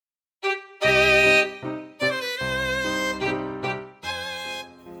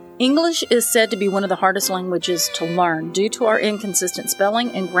English is said to be one of the hardest languages to learn due to our inconsistent spelling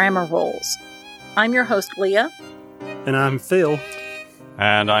and grammar rules. I'm your host, Leah. And I'm Phil.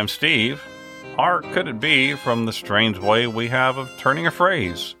 And I'm Steve. Or could it be from the strange way we have of turning a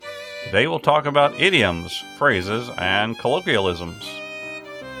phrase? Today we'll talk about idioms, phrases, and colloquialisms.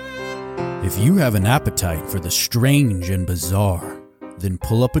 If you have an appetite for the strange and bizarre, then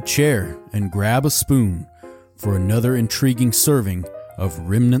pull up a chair and grab a spoon for another intriguing serving of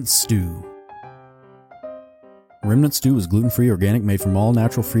Remnant Stew. Remnant Stew is gluten-free, organic, made from all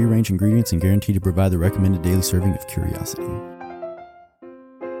natural free-range ingredients and guaranteed to provide the recommended daily serving of curiosity.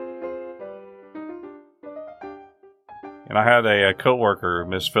 And I had a co-worker,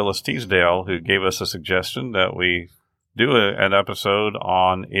 Miss Phyllis Teasdale, who gave us a suggestion that we do an episode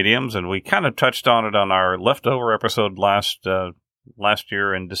on idioms, and we kind of touched on it on our leftover episode last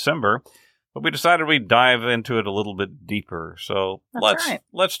year in December. But we decided we'd dive into it a little bit deeper. So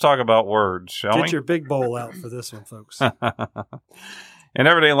let's talk about words, shall we? Get your big bowl out for this one, folks. In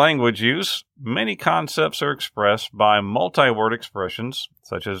everyday language use, many concepts are expressed by multi-word expressions,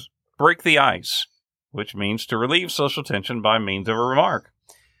 such as break the ice, which means to relieve social tension by means of a remark.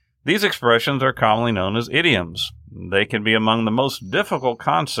 These expressions are commonly known as idioms. They can be among the most difficult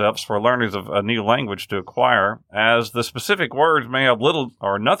concepts for learners of a new language to acquire, as the specific words may have little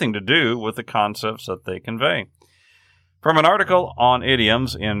or nothing to do with the concepts that they convey. From an article on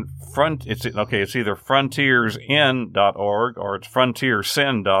idioms in it's either frontiersin.org or it's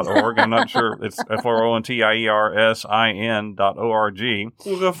frontiersin.org. I'm not sure. It's frontiersin.org.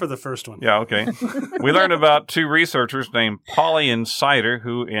 We'll go for the first one. Yeah, okay. We learned about two researchers named Polly and Sider,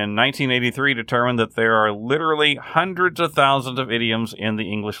 who in 1983 determined that there are literally hundreds of thousands of idioms in the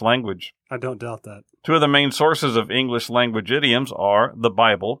English language. I don't doubt that. Two of the main sources of English language idioms are the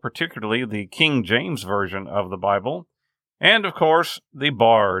Bible, particularly the King James Version of the Bible, and, of course, the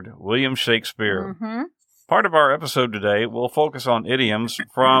Bard, William Shakespeare. Mm-hmm. Part of our episode today will focus on idioms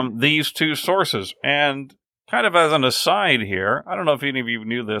from these two sources. And kind of as an aside here, I don't know if any of you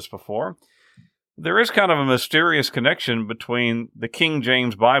knew this before, there is kind of a mysterious connection between the King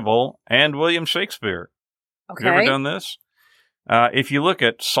James Bible and William Shakespeare. Okay. Have you ever done this? If you look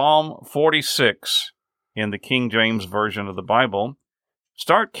at Psalm 46 in the King James Version of the Bible,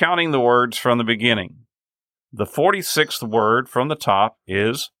 start counting the words from the beginning. The 46th word from the top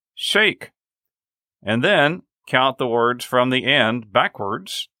is shake. And then count the words from the end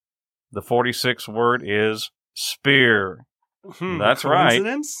backwards. The 46th word is spear. That's right.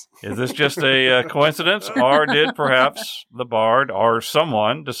 Is this just a coincidence? Or did perhaps the bard or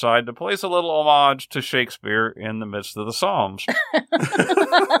someone decide to place a little homage to Shakespeare in the midst of the Psalms?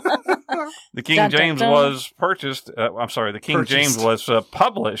 The King James was James was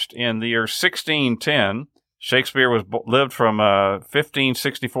published in the year 1610. Shakespeare lived from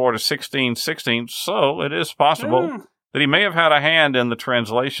 1564 to 1616, so it is possible that he may have had a hand in the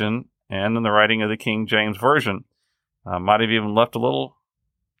translation and in the writing of the King James Version. Might have even left a little,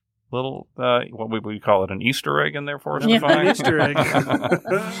 what would we call it, an Easter egg in there for us to find? An Easter egg.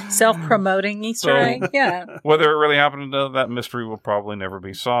 Self-promoting Easter egg, yeah. Whether it really happened, that mystery will probably never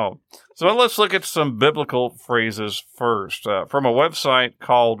be solved. So let's look at some biblical phrases first. From a website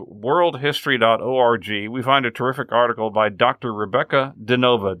called worldhistory.org, we find a terrific article by Dr. Rebecca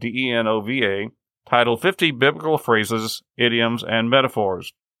Denova, D-E-N-O-V-A, titled 50 Biblical Phrases, Idioms, and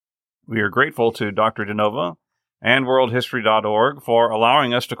Metaphors. We are grateful to Dr. Denova and worldhistory.org for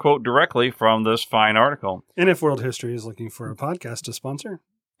allowing us to quote directly from this fine article. And if World History is looking for a podcast to sponsor,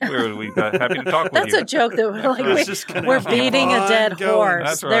 we're happy to talk with you. That's a joke that we're beating a dead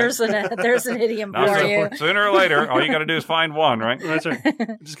horse. That's right. There's an idiom for you. Sooner or later, all you got to do is find one, right? That's right.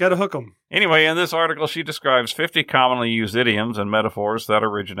 Just got to hook them. Anyway, in this article, she describes 50 commonly used idioms and metaphors that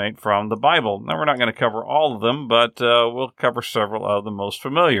originate from the Bible. Now, we're not going to cover all of them, but we'll cover several of the most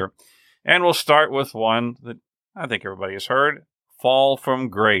familiar. And we'll start with one that I think everybody has heard, fall from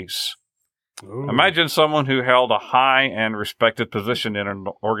grace. Ooh. Imagine someone who held a high and respected position in an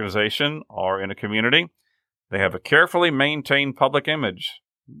organization or in a community. They have a carefully maintained public image.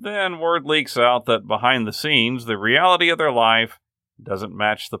 Then word leaks out that behind the scenes, the reality of their life doesn't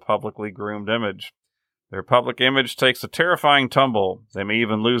match the publicly groomed image. Their public image takes a terrifying tumble. They may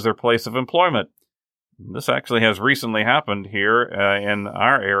even lose their place of employment. This actually has recently happened here in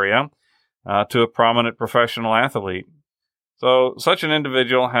our area. To a prominent professional athlete. So, such an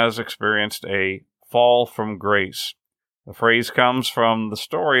individual has experienced a fall from grace. The phrase comes from the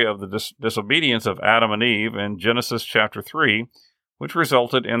story of the disobedience of Adam and Eve in Genesis chapter 3, which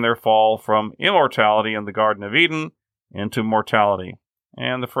resulted in their fall from immortality in the Garden of Eden into mortality.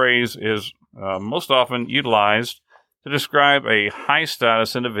 And the phrase is most often utilized to describe a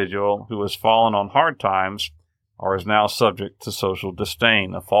high-status individual who has fallen on hard times or is now subject to social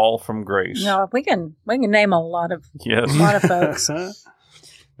disdain, a fall from grace. No, we can name a lot of Yes. folks.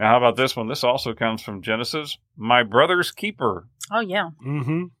 Now, how about this one? This also comes from Genesis. My brother's keeper. Oh yeah.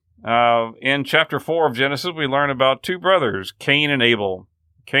 Mm-hmm. In chapter 4 of Genesis, we learn about two brothers, Cain and Abel.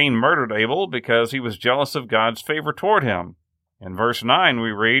 Cain murdered Abel because he was jealous of God's favor toward him. In verse 9, we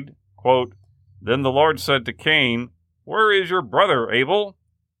read, quote, Then the Lord said to Cain, Where is your brother, Abel?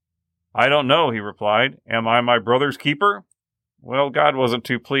 I don't know, he replied. Am I my brother's keeper? Well, God wasn't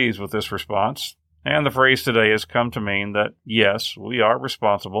too pleased with this response, and the phrase today has come to mean that, yes, we are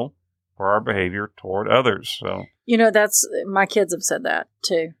responsible for our behavior toward others. So, that's my kids have said that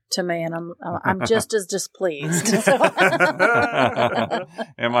too to me, and I'm just as displeased. am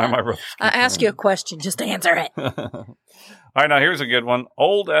I my brother's keeper? I ask you a question, just answer it. All right, now here's a good one.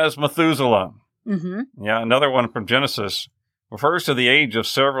 Old as Methuselah. Mm-hmm. Yeah, another one from Genesis. Refers to the age of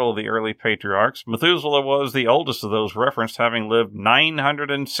several of the early patriarchs. Methuselah was the oldest of those referenced, having lived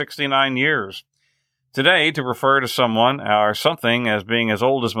 969 years. Today, to refer to someone or something as being as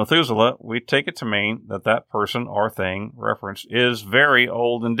old as Methuselah, we take it to mean that that person or thing referenced is very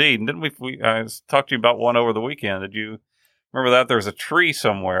old indeed. And didn't we talked to you about one over the weekend? Did you remember that? There's a tree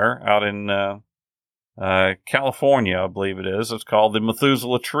somewhere out in California, I believe it is. It's called the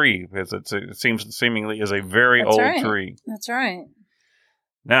Methuselah tree because it seemingly is a very That's old right. tree. That's right.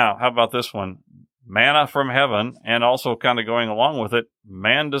 Now, how about this one? Manna from heaven, and also kind of going along with it,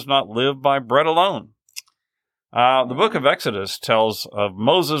 man does not live by bread alone. The book of Exodus tells of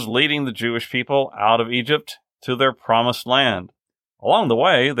Moses leading the Jewish people out of Egypt to their promised land. Along the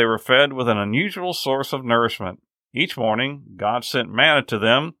way, they were fed with an unusual source of nourishment. Each morning, God sent manna to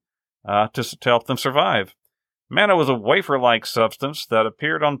them to help them survive. Manna was a wafer-like substance that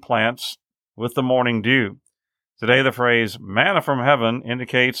appeared on plants with the morning dew. Today, the phrase manna from heaven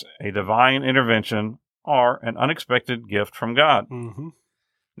indicates a divine intervention or an unexpected gift from God. Mm-hmm.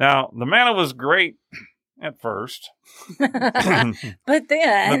 Now, the manna was great at first, But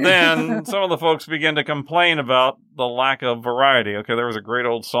then some of the folks began to complain about the lack of variety. Okay, there was a great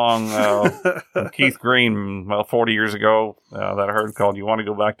old song from Keith Green 40 years ago that I heard called "You Want to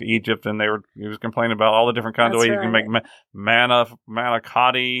Go Back to Egypt," and he was complaining about all the different kinds of That's ways you can right. make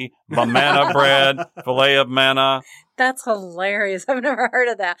manicotti, manna bread, filet of manna. That's hilarious. I've never heard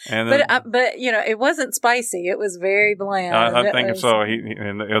of that. And But it wasn't spicy. It was very bland. I think so.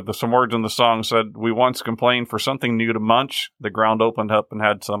 Some words in the song said, "We once complained for something new to munch. The ground opened up and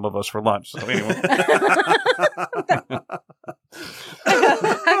had some of us for lunch." So anyway,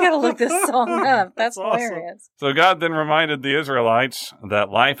 I gotta look this song up. That's awesome. hilarious. so God then reminded the Israelites that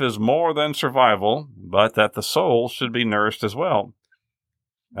life is more than survival, but that the soul should be nourished as well.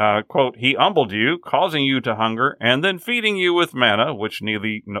 Quote, He humbled you, causing you to hunger, and then feeding you with manna, which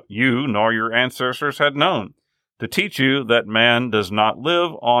neither you nor your ancestors had known, to teach you that man does not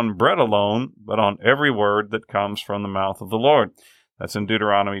live on bread alone, but on every word that comes from the mouth of the Lord. That's in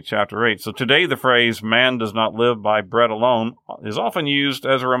Deuteronomy chapter 8. So today the phrase, man does not live by bread alone, is often used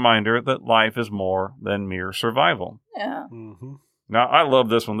as a reminder that life is more than mere survival. Yeah. Mm-hmm. Now, I love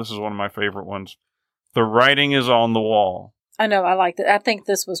this one. This is one of my favorite ones. The writing is on the wall. I know. I liked it. I think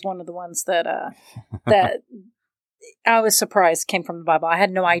this was one of the ones that that I was surprised came from the Bible. I had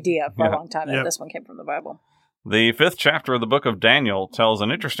no idea for a long time that this one came from the Bible. The 5th chapter of the book of Daniel tells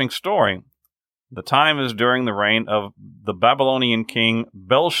an interesting story. The time is during the reign of the Babylonian king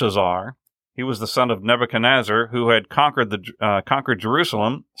Belshazzar. He was the son of Nebuchadnezzar, who had conquered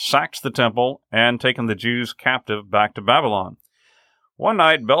Jerusalem, sacked the temple, and taken the Jews captive back to Babylon. One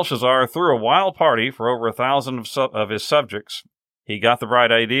night, Belshazzar threw a wild party for over 1,000 of his subjects. He got the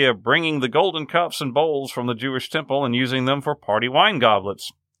bright idea of bringing the golden cups and bowls from the Jewish temple and using them for party wine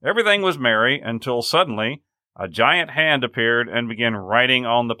goblets. Everything was merry until suddenly a giant hand appeared and began writing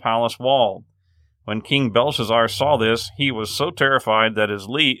on the palace wall. When King Belshazzar saw this, he was so terrified that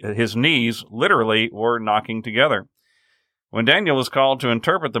his knees literally were knocking together. When Daniel was called to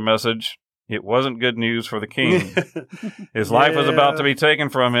interpret the message, it wasn't good news for the king. His life was about to be taken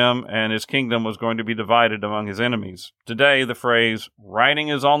from him, and his kingdom was going to be divided among his enemies. Today, the phrase, writing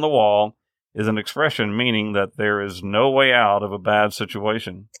is on the wall, is an expression meaning that there is no way out of a bad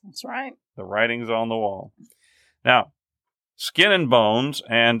situation. That's right. The writing's on the wall. Now, skin and bones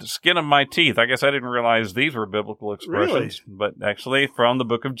and skin of my teeth. I guess I didn't realize these were biblical expressions, but actually from the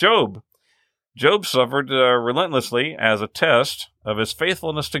book of Job. Job suffered relentlessly as a test of his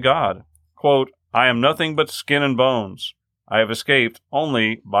faithfulness to God. Quote, I am nothing but skin and bones. I have escaped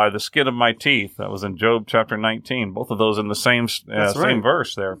only by the skin of my teeth. That was in Job chapter 19. Both of those in the same same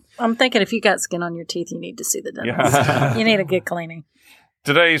verse there. I'm thinking if you got skin on your teeth, you need to see the dentist. Yeah. You need a good cleaning.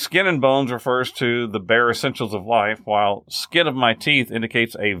 Today, skin and bones refers to the bare essentials of life, while skin of my teeth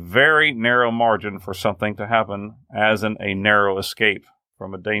indicates a very narrow margin for something to happen, as in a narrow escape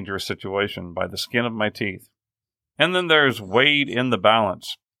from a dangerous situation by the skin of my teeth. And then there's weighed in the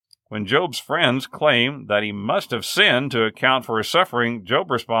balance. When Job's friends claim that he must have sinned to account for his suffering,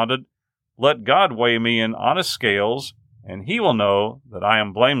 Job responded, "Let God weigh me in honest scales, and he will know that I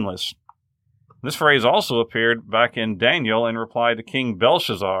am blameless." This phrase also appeared back in Daniel in reply to King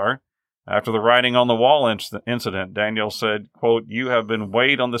Belshazzar. After the writing on the wall incident, Daniel said, quote, "You have been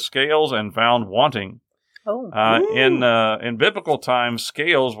weighed on the scales and found wanting." Oh. In biblical times,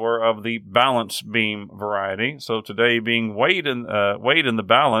 scales were of the balance beam variety. So today, being weighed in the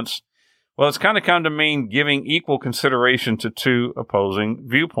balance, well, it's kind of come to mean giving equal consideration to two opposing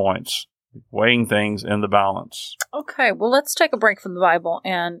viewpoints, weighing things in the balance. Okay, well, let's take a break from the Bible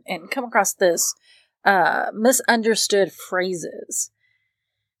and come across this misunderstood phrases.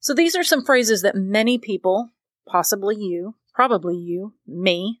 So these are some phrases that many people, possibly you, probably you,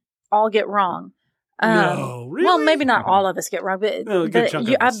 me, all get wrong. No, really? Well, maybe not all of us get wrong, but, No, a good chunk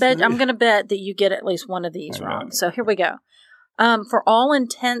of us. I'm going to bet that you get at least one of these wrong. So here we go. For all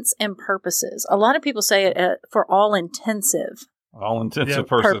intents and purposes. A lot of people say it for all intensive. All intents and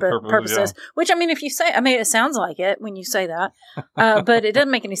purposes. Yeah. Which, I mean, if you say, it sounds like it when you say that, but it doesn't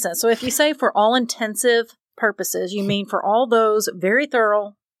make any sense. So if you say for all intensive purposes, you mean for all those very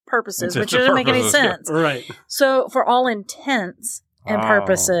thorough purposes, which doesn't make any sense. Right. So for all intents and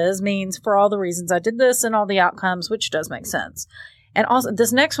purposes means for all the reasons I did this and all the outcomes, which does make sense. And also,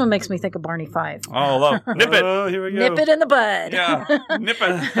 this next one makes me think of Barney Fife. Oh, love. Nip it. Oh, here we go. Nip it in the bud. Yeah, nip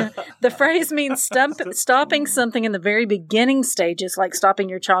it. The phrase means stopping something in the very beginning stages, like stopping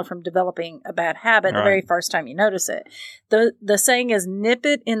your child from developing a bad habit the very first time you notice it. The saying is nip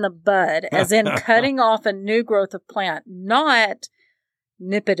it in the bud, as in cutting off a new growth of plant, not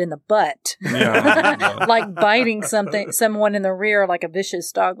nip it in the butt, like biting someone in the rear like a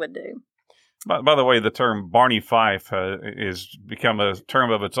vicious dog would do. By the way, the term Barney Fife has become a term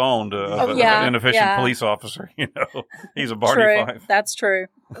of its own of an inefficient police officer. You know, he's a Barney Fife. That's true.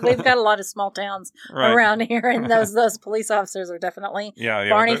 We've got a lot of small towns around here, and those police officers are definitely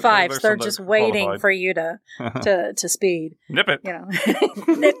Barney Fifes. They're just waiting qualified for you to speed. Nip it. You know,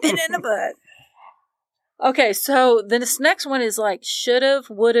 nip it in the butt. Okay, so this next one is like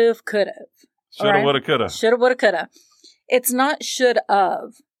should've, would've, could've. Shoulda, woulda, coulda. Shoulda, woulda, coulda. It's not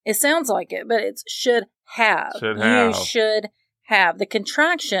should-of. It sounds like it, but it's should have. You should have. The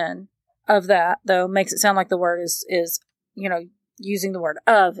contraction of that, though, makes it sound like the word is using the word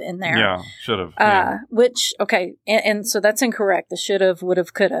of in there. Yeah, should have. Which, okay, and so that's incorrect. The should have, would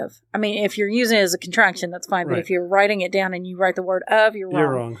have, could have. I mean, if you're using it as a contraction, that's fine. But if you're writing it down and you write the word of, you're wrong. You're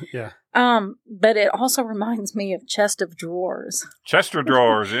wrong, yeah. But it also reminds me of chest of drawers. Chester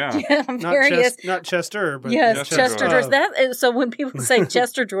drawers, yeah. I'm not Chester, but yes, Chester drawers. So when people say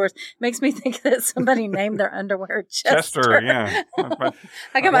Chester drawers, it makes me think that somebody named their underwear Chester. Yeah.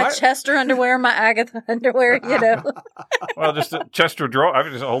 I got my Chester underwear, my Agatha underwear, you know. Well, just a Chester drawer. I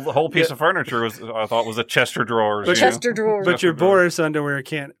mean, just the whole piece of furniture I thought was a Chester drawers. But Chester drawers. But your Boris underwear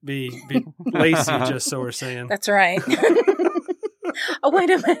can't be lacy, just so we're saying. That's right. Oh, wait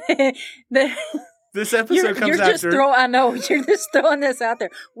a minute. This episode comes after. I know. You're just throwing this out there.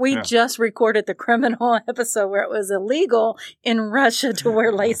 We just recorded the criminal episode where it was illegal in Russia to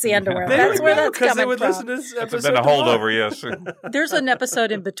wear lacy underwear. That's where that's coming they would from. Listen to this episode. It's been a holdover, yes. There's an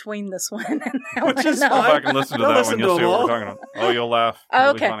episode in between this one and that one. Go back and listen to that one. You'll see what we're talking about. Oh, you'll laugh.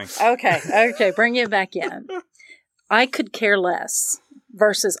 Okay. Okay. Bring it back in. I could care less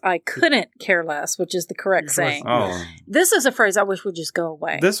versus I couldn't care less, which is the correct saying. Oh. This is a phrase I wish would just go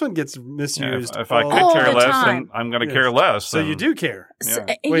away. This one gets misused. If I could care less, then I'm going to care less. So you do care. So,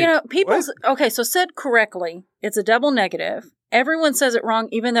 so said correctly, it's a double negative. Everyone says it wrong,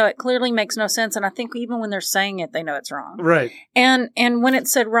 even though it clearly makes no sense. And I think even when they're saying it, they know it's wrong. Right. And when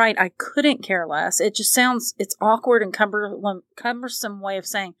it's said right, I couldn't care less. It just sounds, it's awkward and cumbersome way of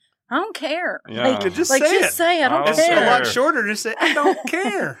saying, I don't care. Yeah. Just say I don't care. It's a lot shorter to say, I don't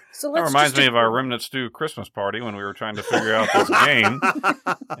care. So that reminds me of our Remnant Stew Christmas party when we were trying to figure out this game.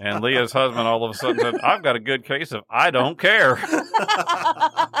 And Leah's husband all of a sudden said, I've got a good case of I don't care.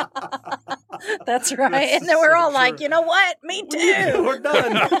 That's right. And then we're all like, you know what? Me too. We're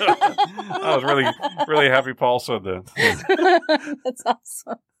done. I was really, really happy Paul said that. That's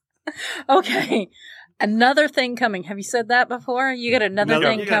awesome. Okay. Another thing coming. Have you said that before? You got another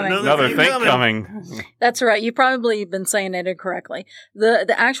thing coming. Another thing coming. That's right. You've probably been saying it incorrectly.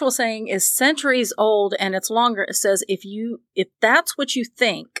 The actual saying is centuries old, and it's longer. It says if that's what you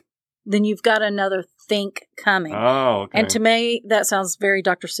think, then you've got another think coming. Oh, okay. And to me, that sounds very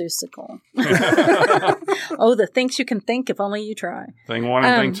Dr. Seussical. Oh, the things you can think if only you try. Thing one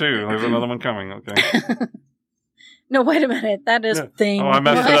and thing two. There's another one coming. Okay. No, wait a minute. That is thing. Oh, I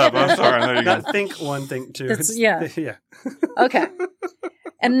messed it up. I'm sorry. There you go. Not think one, think two. Yeah. Yeah. Okay.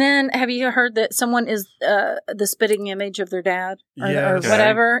 And then, have you heard that someone is the spitting image of their dad or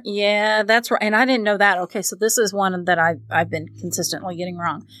whatever? Yeah, that's right. And I didn't know that. Okay, so this is one that I've been consistently getting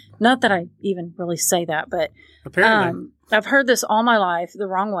wrong. Not that I even really say that, but apparently I've heard this all my life the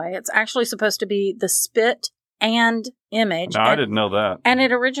wrong way. It's actually supposed to be the spit and image. No, I didn't know that. And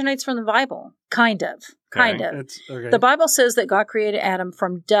it originates from the Bible, kind of. It's, okay. The Bible says that God created Adam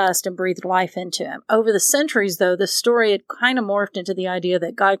from dust and breathed life into him. Over the centuries, though, the story had kind of morphed into the idea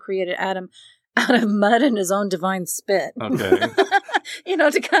that God created Adam out of mud and his own divine spit. Okay.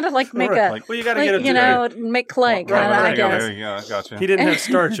 To kind of like make well, you got to get it make clay. Right, I guess. There you go. I got you. He didn't have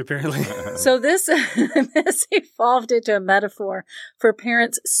starch, apparently. So this evolved into a metaphor for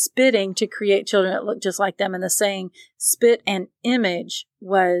parents spitting to create children that look just like them, and the saying "spit and image"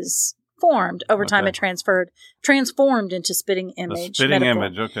 was formed over time. It transformed into spitting image. The spitting metaphor.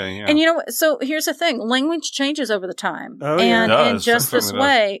 image, okay, yeah. And so here's the thing: language changes over the time, and in just this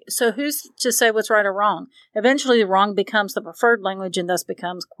way. So who's to say what's right or wrong? Eventually, the wrong becomes the preferred language, and thus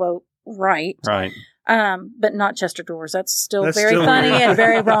becomes quote right. Right. But not Chester Doors. That's still very funny and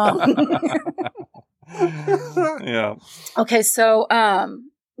very wrong. Yeah. Okay, so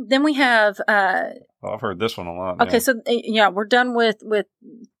then we have. I've heard this one a lot. Okay, so we're done with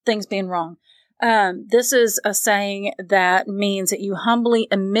things being wrong. This is a saying that means that you humbly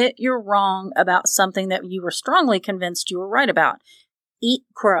admit you're wrong about something that you were strongly convinced you were right about. Eat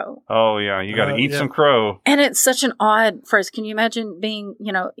crow. Oh, yeah. You got to eat some crow. And it's such an odd phrase. Can you imagine being,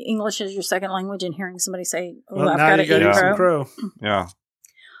 English is your second language and hearing somebody say, I've got to eat crow? Yeah.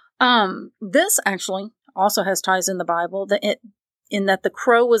 This actually also has ties in the Bible in that the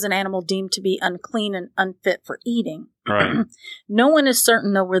crow was an animal deemed to be unclean and unfit for eating. Right. No one is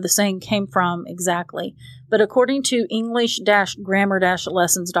certain, though, where the saying came from exactly. But according to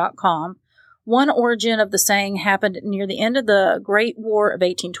English-grammar-lessons.com, one origin of the saying happened near the end of the Great War of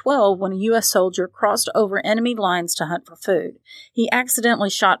 1812 when a U.S. soldier crossed over enemy lines to hunt for food. He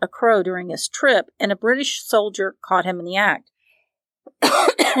accidentally shot a crow during his trip, and a British soldier caught him in the act.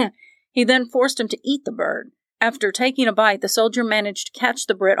 He then forced him to eat the bird. After taking a bite, the soldier managed to catch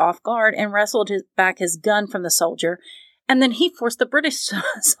the Brit off guard and wrestled back his gun from the soldier. And then he forced the British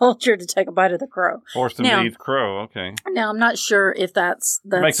soldier to take a bite of the crow. Forced him to eat the crow, okay. Now, I'm not sure if that's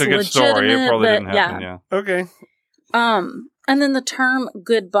makes a good story. It probably didn't happen, yeah. Okay. And then the term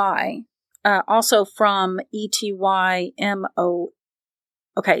goodbye, also from ETYMO.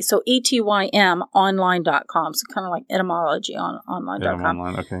 Okay, so ETYM online.com, so kind of like etymology on online.com.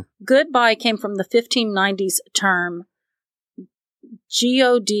 Online, okay. Goodbye came from the 1590s term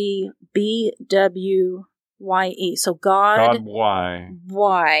GODBWYE. So God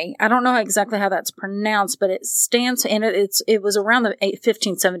why. I don't know exactly how that's pronounced, but it stands, and it was around the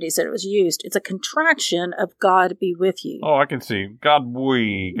 1570s that it was used. It's a contraction of God be with you. Oh, I can see. God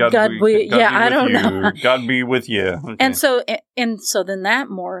be. I don't know. God be with you. Okay. And so then that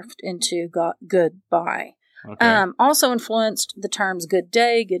morphed into goodbye. Okay. Also influenced the terms good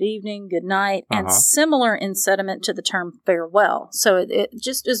day, good evening, good night, and similar in sentiment to the term farewell. So it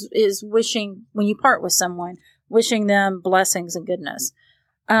just is wishing, when you part with someone, wishing them blessings and goodness.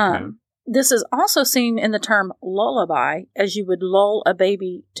 This is also seen in the term lullaby, as you would lull a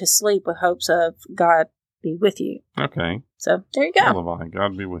baby to sleep with hopes of God be with you. Okay. So there you go. Lullaby,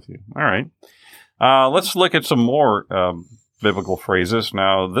 God be with you. All right. Let's look at some more biblical phrases.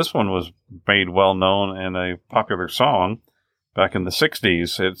 Now, this one was made well known in a popular song back in the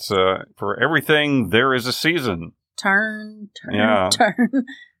 60s. It's for everything there is a season. Turn. The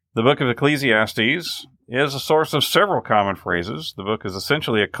book of Ecclesiastes is a source of several common phrases. The book is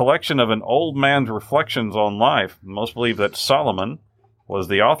essentially a collection of an old man's reflections on life. Most believe that Solomon was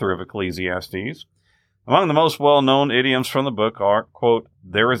the author of Ecclesiastes. Among the most well-known idioms from the book are, quote,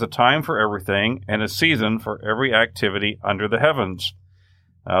 there is a time for everything and a season for every activity under the heavens.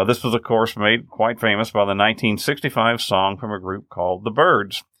 This was, of course, made quite famous by the 1965 song from a group called The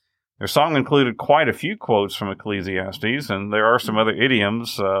Byrds. Their song included quite a few quotes from Ecclesiastes, and there are some other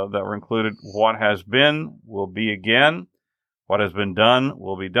idioms that were included. What has been will be again. What has been done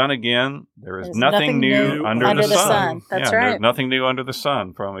will be done again. There is There's nothing new under the sun. That's right. There's nothing new under the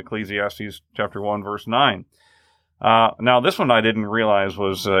sun, from Ecclesiastes chapter 1, verse 9. Now, this one I didn't realize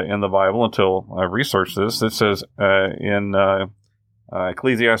was in the Bible until I researched this. It says in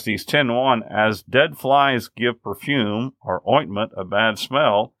Ecclesiastes 10:1, as dead flies give perfume or ointment a bad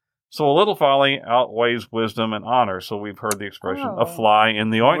smell, so a little folly outweighs wisdom and honor. So we've heard the expression, a fly in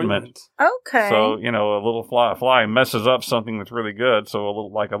the ointment. Okay. So, a little fly messes up something that's really good. So a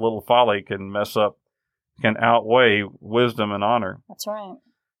little folly can outweigh wisdom and honor. That's right.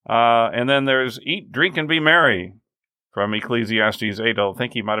 And then there's eat, drink, and be merry from Ecclesiastes 8. I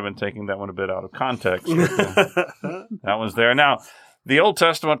think he might have been taking that one a bit out of context. That was there. Now, the Old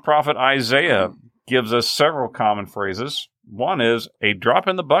Testament prophet Isaiah gives us several common phrases. One is a drop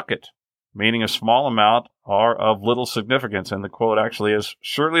in the bucket, meaning a small amount or of little significance. And the quote actually is,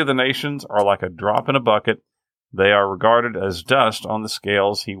 surely the nations are like a drop in a bucket. They are regarded as dust on the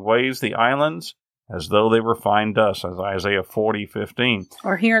scales. He weighs the islands as though they were fine dust, as Isaiah 40:15.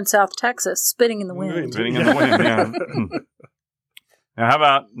 Or here in South Texas, spitting in the wind. Spitting in the wind, yeah. Now, how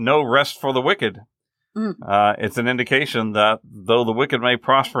about no rest for the wicked? It's an indication that though the wicked may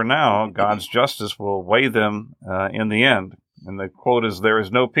prosper now, God's justice will weigh them in the end. And the quote is, there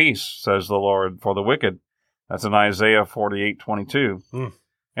is no peace, says the Lord, for the wicked. That's in Isaiah 48:22.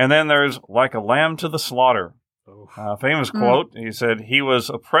 And then there's like a lamb to the slaughter. Famous quote, he said, he was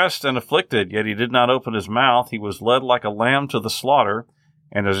oppressed and afflicted, yet he did not open his mouth. He was led like a lamb to the slaughter,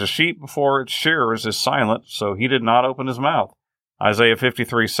 and as a sheep before its shearers is silent, so he did not open his mouth. Isaiah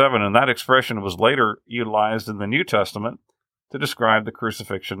 53:7, and that expression was later utilized in the New Testament to describe the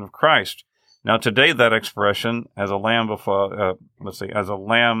crucifixion of Christ. Now, today, that expression, as a lamb to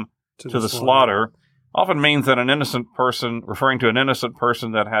the slaughter, often means that an innocent person, referring to an innocent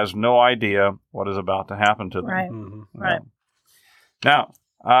person that has no idea what is about to happen to them. Right. Right. Now,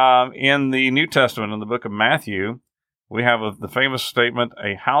 in the New Testament, in the book of Matthew, we have the famous statement,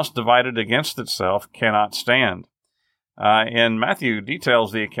 a house divided against itself cannot stand. And Matthew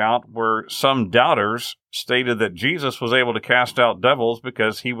details the account where some doubters stated that Jesus was able to cast out devils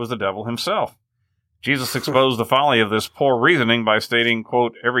because he was the devil himself. Jesus exposed the folly of this poor reasoning by stating,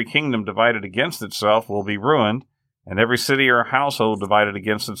 quote, every kingdom divided against itself will be ruined, and every city or household divided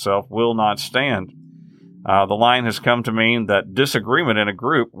against itself will not stand. The line has come to mean that disagreement in a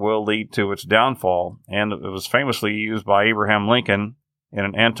group will lead to its downfall, and it was famously used by Abraham Lincoln in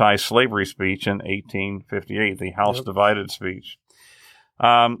an anti-slavery speech in 1858, the House Divided speech.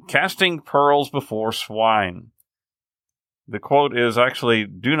 Casting pearls before swine. The quote is actually,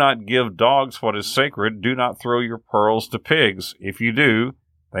 do not give dogs what is sacred. Do not throw your pearls to pigs. If you do,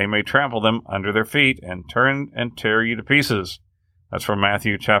 they may trample them under their feet and turn and tear you to pieces. That's from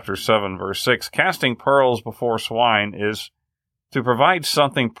Matthew chapter 7, verse 6. Casting pearls before swine is to provide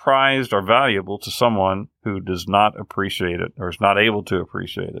something prized or valuable to someone who does not appreciate it or is not able to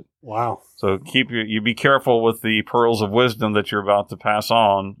appreciate it. Wow. So you be careful with the pearls of wisdom that you're about to pass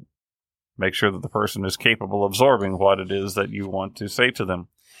on. Make sure that the person is capable of absorbing what it is that you want to say to them.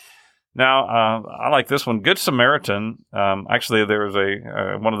 Now, I like this one. Good Samaritan. Actually, there was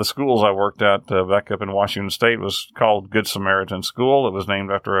one of the schools I worked at back up in Washington State was called Good Samaritan School. It was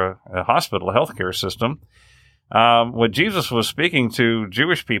named after a hospital, a healthcare system. When Jesus was speaking to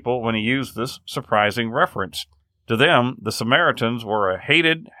Jewish people when he used this surprising reference. To them, the Samaritans were a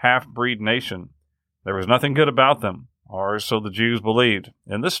hated half-breed nation. There was nothing good about them, or so the Jews believed.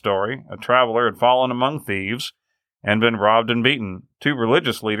 In this story, a traveler had fallen among thieves and been robbed and beaten. Two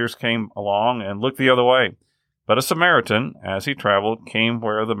religious leaders came along and looked the other way. But a Samaritan, as he traveled, came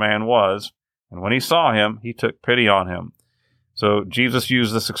where the man was, and when he saw him, he took pity on him. So Jesus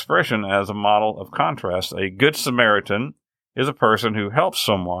used this expression as a model of contrast. A good Samaritan is a person who helps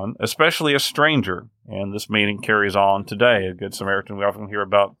someone, especially a stranger, and this meaning carries on today. A good Samaritan, we often hear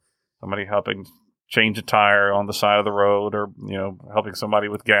about somebody helping change a tire on the side of the road, or helping somebody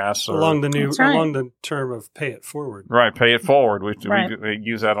with gas, or along the term of pay it forward. Right, pay it forward. We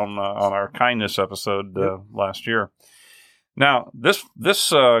use that on our kindness episode last year. Now, this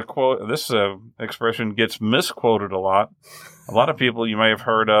expression gets misquoted a lot. A lot of people you may have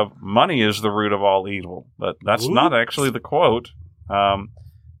heard of, money is the root of all evil, but that's not actually the quote.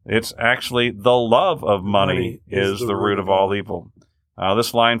 It's actually the love of money is the root of all evil.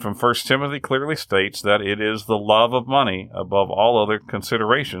 This line from 1 Timothy clearly states that it is the love of money above all other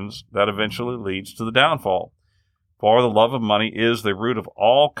considerations that eventually leads to the downfall. For the love of money is the root of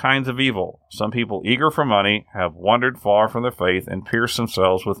all kinds of evil. Some people eager for money have wandered far from their faith and pierced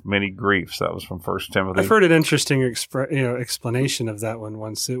themselves with many griefs. That was from 1 Timothy. I've heard an interesting explanation of that one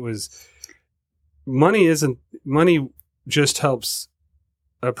once. It was money just helps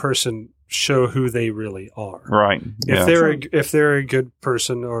a person show who they really are. Right. If they're a good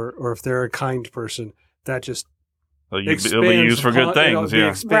person or if they're a kind person, that just it'll be used for good things. It'll be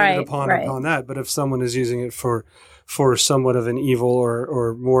expanded upon that. But if someone is using it for somewhat of an evil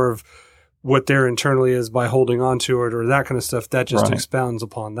or more of what there internally is by holding on to it or that kind of stuff, that just expounds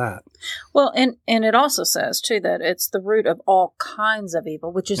upon that. Well, and it also says, too, that it's the root of all kinds of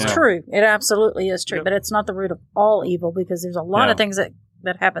evil, which is true. It absolutely is true. Yep. But it's not the root of all evil, because there's a lot of things that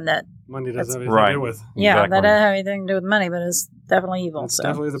happen that money doesn't have anything to do with. Yeah, that doesn't have anything to do with money, but it's definitely evil. It's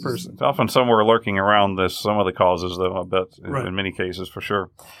definitely the person. It's often somewhere lurking around some of the causes, though, I bet, in many cases, for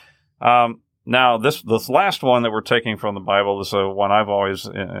sure. Now, this last one that we're taking from the Bible is one I've always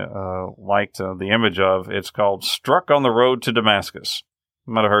liked the image of. It's called "Struck on the Road to Damascus."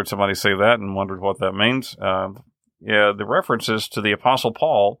 You might have heard somebody say that and wondered what that means. The references to the Apostle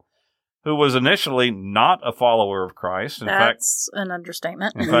Paul, who was initially not a follower of Christ. That's an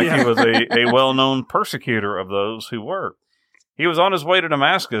understatement. In fact, he was a well-known persecutor of those who were. He was on his way to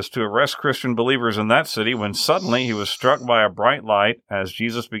Damascus to arrest Christian believers in that city when suddenly he was struck by a bright light as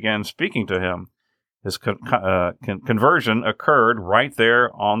Jesus began speaking to him. His conversion occurred right there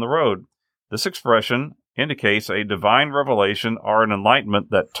on the road. This expression indicates a divine revelation or an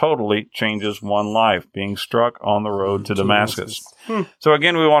enlightenment that totally changes one life, being struck on the road to Damascus. So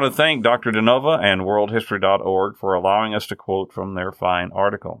again, we want to thank Dr. DeNova and worldhistory.org for allowing us to quote from their fine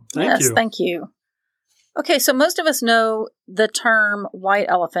article. Thank you. Okay, so most of us know the term white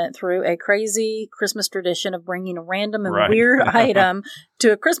elephant through a crazy Christmas tradition of bringing a random and weird item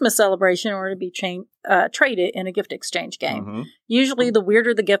to a Christmas celebration or to be traded in a gift exchange game. Mm-hmm. Usually the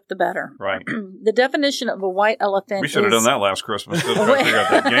weirder the gift, the better. Right. The definition of a white elephant We should have done that last Christmas. Figure out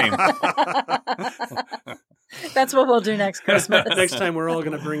that game. That's what we'll do next Christmas. Next time we're all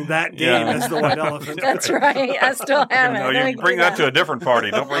going to bring that game as the white elephant. That's right. I still have it. No, you can bring that to a different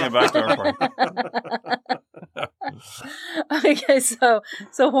party. Don't bring it back to our party. Okay, so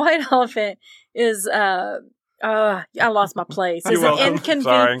white elephant is I lost my place.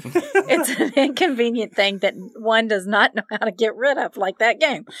 It's an inconvenient thing that one does not know how to get rid of, like that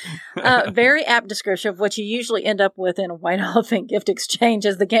game. Very apt description of what you usually end up with in a white elephant gift exchange,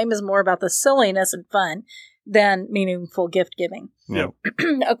 as the game is more about the silliness and fun than meaningful gift giving. Yep.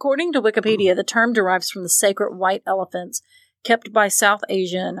 According to Wikipedia, the term derives from the sacred white elephants kept by South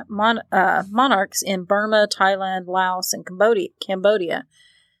Asian monarchs in Burma, Thailand, Laos, and Cambodia.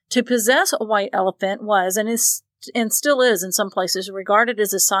 To possess a white elephant was and still is in some places regarded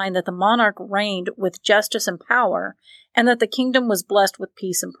as a sign that the monarch reigned with justice and power, and that the kingdom was blessed with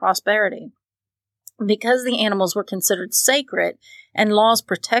peace and prosperity. Because the animals were considered sacred and laws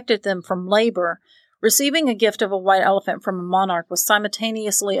protected them from labor, receiving a gift of a white elephant from a monarch was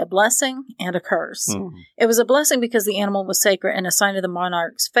simultaneously a blessing and a curse. Mm. It was a blessing because the animal was sacred and a sign of the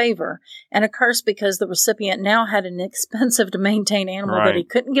monarch's favor, and a curse because the recipient now had an expensive to maintain animal that he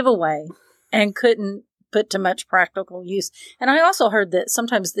couldn't give away and couldn't put to much practical use. And I also heard that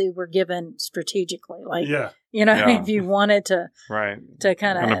sometimes they were given strategically, like, if you wanted to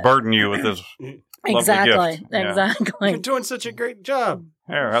kind of burden you with this. Exactly. You're doing such a great job.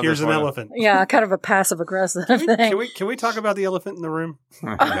 Here's an elephant. Yeah, kind of a passive-aggressive thing. Can we talk about the elephant in the room?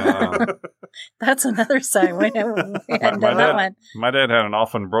 That's another saying. We hadn't done that one. My dad had an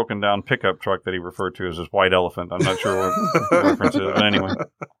often broken-down pickup truck that he referred to as his white elephant. I'm not sure what the reference is, but anyway.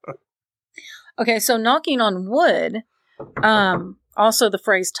 Okay, so knocking on wood, also the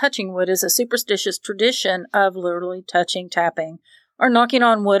phrase touching wood is a superstitious tradition of literally touching, tapping, or knocking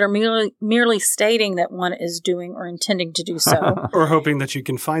on wood, or merely stating that one is doing or intending to do so. Or hoping that you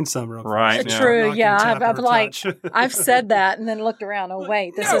can find some real quick. Right. True, I've like, I've said that and then looked around. Oh,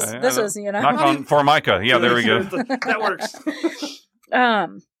 wait, this is, Knock on Formica. Yeah, there we go. That works.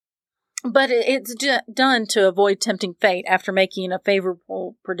 But it's done to avoid tempting fate after making a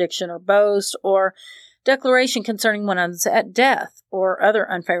favorable prediction or boast or declaration concerning one's death or other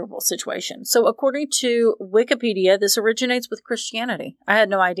unfavorable situation. So according to Wikipedia, this originates with Christianity. I had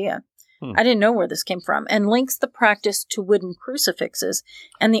no idea. I didn't know where this came from, and links the practice to wooden crucifixes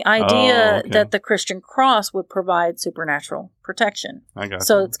and the idea that the Christian cross would provide supernatural protection. I got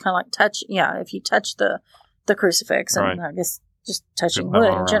so it's kind of like if you touch the crucifix, and I guess just touching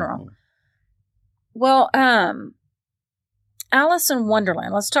wood in general. Yeah. Well, Alice in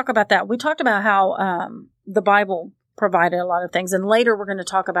Wonderland, let's talk about that. We talked about how the Bible provided a lot of things, and later we're going to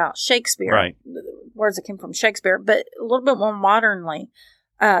talk about Shakespeare, words that came from Shakespeare, but a little bit more modernly.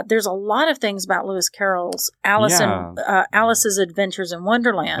 There's a lot of things about Lewis Carroll's Alice's Adventures in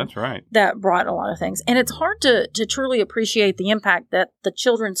Wonderland. That's right. That brought a lot of things. And it's hard to truly appreciate the impact that the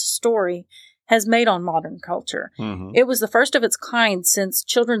children's story has made on modern culture. Mm-hmm. It was the first of its kind since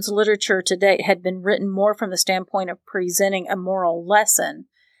children's literature to date had been written more from the standpoint of presenting a moral lesson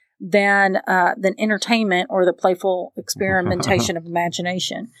than entertainment or the playful experimentation of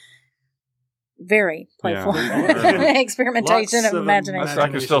imagination. Very playful experimentation of imagination. I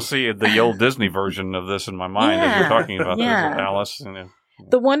can still see the old Disney version of this in my mind as you're talking about this with Alice. And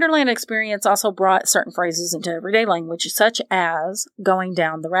the Wonderland experience also brought certain phrases into everyday language, such as going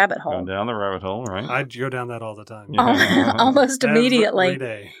down the rabbit hole. Going down the rabbit hole, right? I'd go down that all the time. Almost immediately. Every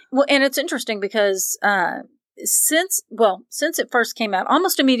day. Well, and it's interesting because since it first came out,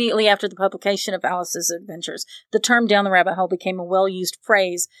 almost immediately after the publication of Alice's Adventures, the term down the rabbit hole became a well-used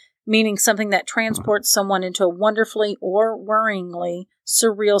phrase, meaning something that transports someone into a wonderfully or worryingly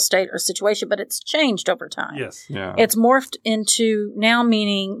surreal state or situation, but it's changed over time. Yes. Yeah. It's morphed into now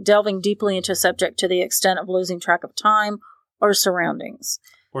meaning delving deeply into a subject to the extent of losing track of time or surroundings.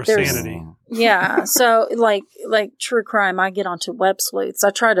 Or sanity. Yeah. So like true crime, I get onto web sleuths.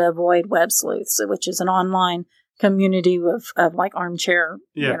 I try to avoid web sleuths, which is an online community of like armchair,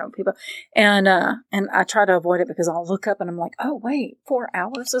 people. And I try to avoid it because I'll look up and I'm like, oh, wait, 4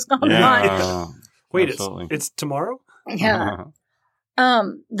 hours has gone by. Wait, it's tomorrow? Yeah.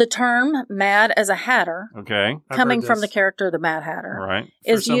 The term mad as a hatter, coming from the character the Mad Hatter, right,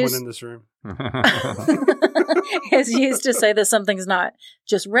 is someone used in this room. is used to say that something's not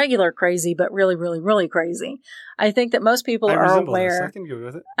just regular crazy, but really, really, really crazy. I think that most people are aware. I can go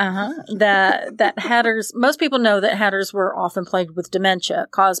with it. That hatters. Most people know that hatters were often plagued with dementia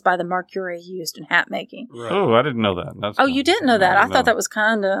caused by the mercury used in hat making. Right. Oh, I didn't know that. You didn't know that? I thought that was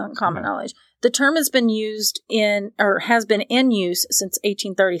kind of common knowledge. The term has been used has been in use since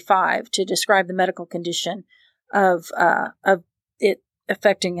 1835 to describe the medical condition of it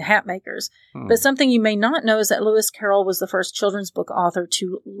affecting hat makers. But something you may not know is that Lewis Carroll was the first children's book author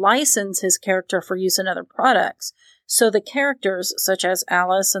to license his character for use in other products. So the characters, such as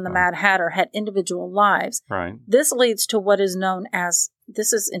Alice and the Mad Hatter, had individual lives. Right. This leads to what is known as,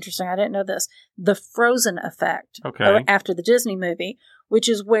 this is interesting, I didn't know this, the Frozen effect after the Disney movie, which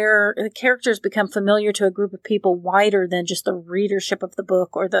is where the characters become familiar to a group of people wider than just the readership of the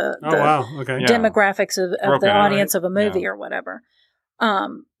book or the demographics of the audience of a movie or whatever.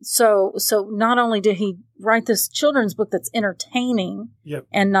 So not only did he write this children's book that's entertaining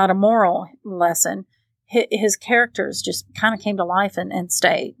and not a moral lesson, his characters just kind of came to life and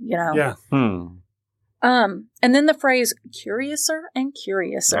stayed, Yeah. And then the phrase "curiouser and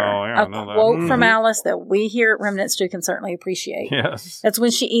curiouser," a quote from Alice that we here at Remnant Stew can certainly appreciate. Yes. That's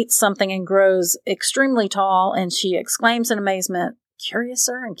when she eats something and grows extremely tall, and she exclaims in amazement,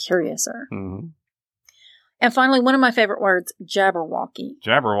 "Curiouser and curiouser." Mm-hmm. And finally, one of my favorite words, Jabberwocky.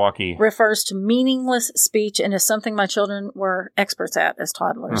 Jabberwocky refers to meaningless speech and is something my children were experts at as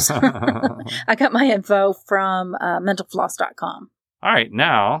toddlers. I got my info from mentalfloss.com. All right,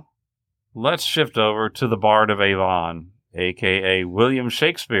 now let's shift over to the Bard of Avon, a.k.a. William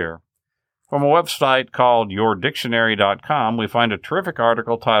Shakespeare. From a website called yourdictionary.com, we find a terrific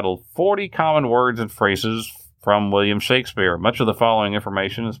article titled 40 Common Words and Phrases from William Shakespeare. Much of the following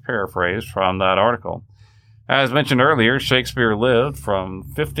information is paraphrased from that article. As mentioned earlier, Shakespeare lived from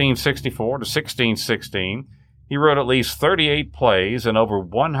 1564 to 1616. He wrote at least 38 plays and over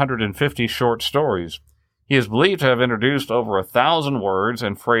 150 short stories. He is believed to have introduced over 1,000 words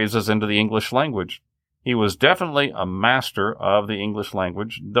and phrases into the English language. He was definitely a master of the English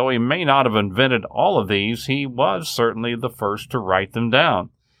language. Though he may not have invented all of these, he was certainly the first to write them down.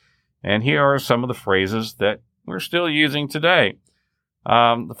 And here are some of the phrases that we're still using today.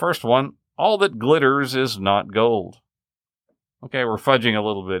 The first one, all that glitters is not gold. Okay, we're fudging a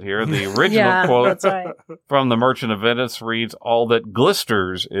little bit here. The original quote from The Merchant of Venice reads, all that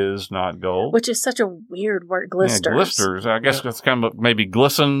glisters is not gold. Which is such a weird word, glisters. Yeah, glisters. I guess it's kind of maybe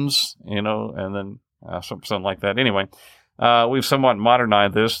glistens, and then something like that. Anyway, we've somewhat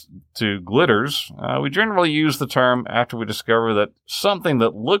modernized this to glitters. We generally use the term after we discover that something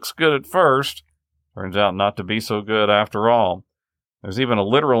that looks good at first turns out not to be so good after all. There's even a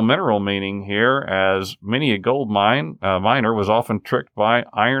literal mineral meaning here, as many a gold miner was often tricked by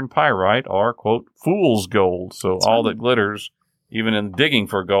iron pyrite or, quote, fool's gold. So that's all that glitters, even in digging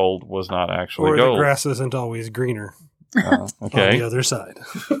for gold, was not actually gold. Or the grass isn't always greener. Okay. On the other side.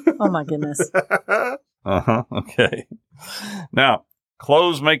 Oh, my goodness. Okay. Now,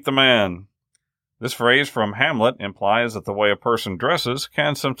 clothes make the man. This phrase from Hamlet implies that the way a person dresses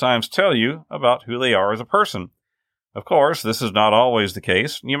can sometimes tell you about who they are as a person. Of course, this is not always the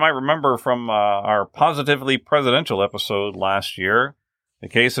case. You might remember from our Positively Presidential episode last year, the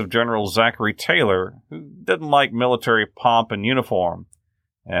case of General Zachary Taylor, who didn't like military pomp and uniform.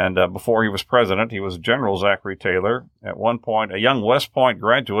 And before he was president, he was General Zachary Taylor. At one point, a young West Point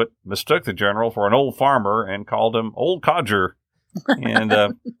graduate mistook the general for an old farmer and called him Old Codger. And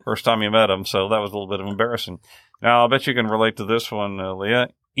first time you met him, so that was a little bit of embarrassing. Now, I bet you can relate to this one, Leah.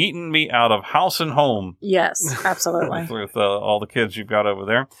 Eating me out of house and home. Yes, absolutely. With all the kids you've got over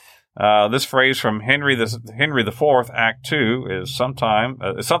there. This phrase from Henry IV, Act 2, is something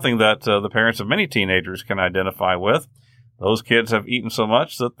that the parents of many teenagers can identify with. Those kids have eaten so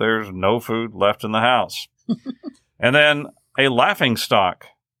much that there's no food left in the house. And then a laughing stock.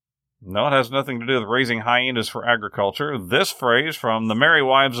 No, it has nothing to do with raising hyenas for agriculture. This phrase from the Merry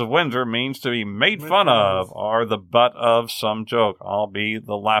Wives of Windsor means to be made fun of or the butt of some joke. I'll be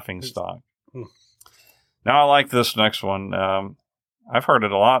the laughing stock. Now I like this next one. I've heard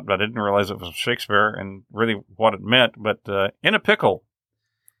it a lot, but I didn't realize it was Shakespeare and really what it meant. But in a pickle.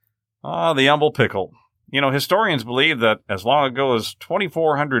 The humble pickle. Historians believe that as long ago as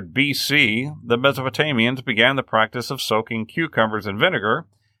 2400 BC, the Mesopotamians began the practice of soaking cucumbers in vinegar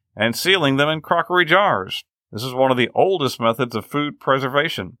and sealing them in crockery jars. This is one of the oldest methods of food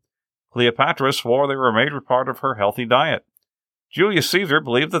preservation. Cleopatra swore they were a major part of her healthy diet. Julius Caesar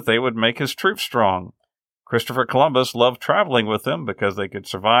believed that they would make his troops strong. Christopher Columbus loved traveling with them because they could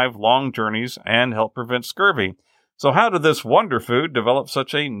survive long journeys and help prevent scurvy. So how did this wonder food develop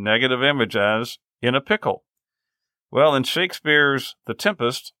such a negative image as in a pickle? Well, in Shakespeare's The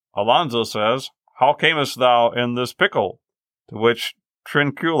Tempest, Alonso says, "How camest thou in this pickle?" To which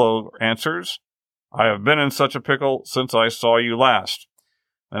Trinculo answers, "I have been in such a pickle since I saw you last."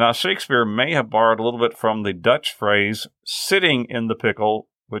 And now Shakespeare may have borrowed a little bit from the Dutch phrase, sitting in the pickle,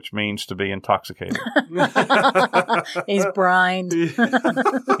 which means to be intoxicated. He's brined.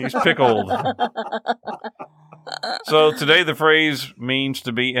 He's pickled. So today the phrase means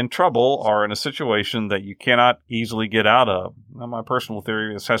to be in trouble or in a situation that you cannot easily get out of. Now, my personal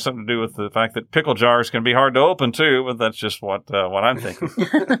theory, this has something to do with the fact that pickle jars can be hard to open too, but that's just what I'm thinking.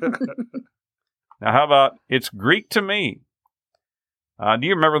 Now, how about it's Greek to me? Do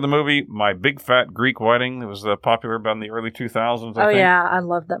you remember the movie My Big Fat Greek Wedding? It was popular about in the early 2000s, I think. Yeah, I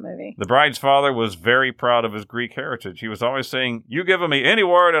love that movie. The bride's father was very proud of his Greek heritage. He was always saying, "You give me any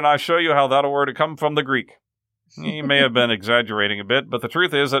word and I show you how that word come from the Greek." He may have been exaggerating a bit, but the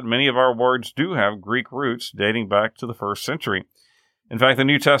truth is that many of our words do have Greek roots dating back to the 1st century. In fact, the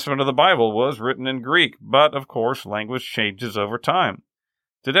New Testament of the Bible was written in Greek, but of course, language changes over time.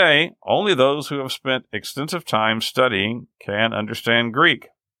 Today, only those who have spent extensive time studying can understand Greek.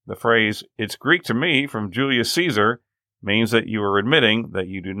 The phrase, "It's Greek to me," from Julius Caesar means that you are admitting that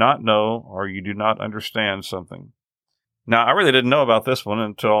you do not know or you do not understand something. Now, I really didn't know about this one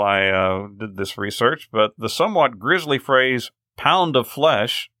until I did this research, but the somewhat grisly phrase, "pound of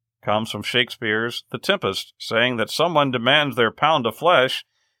flesh," comes from Shakespeare's The Tempest, saying that someone demands their pound of flesh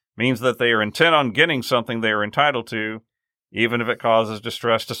means that they are intent on getting something they are entitled to, even if it causes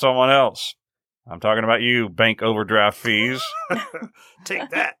distress to someone else. I'm talking about you, bank overdraft fees. Take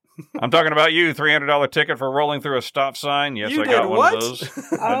that. I'm talking about you, $300 ticket for rolling through a stop sign. Yes, I got one of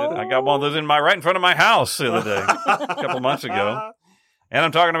those. I got one of those right in front of my house the other day, a couple months ago. And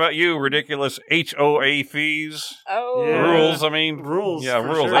I'm talking about you, ridiculous HOA fees. Oh. Yeah. Rules, Rules. Yeah,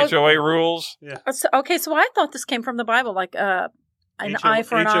 rules. Sure. HOA rules. Yeah. So I thought this came from the Bible, like an eye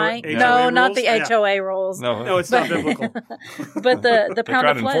for an eye. HOA No, not rules? the HOA rules. No, it's not biblical. But the they pound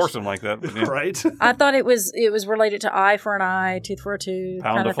tried of to flesh. enforce them like that. But yeah. Right. I thought it was related to eye for an eye, tooth for a tooth,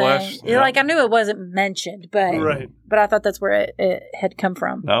 Pound kind of of flesh, thing. yeah. Like I knew it wasn't mentioned, but Right. but I thought that's where it had come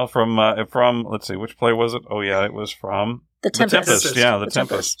from. No, from let's see, which play was it? Oh, yeah, it was from The Tempest. Yeah, The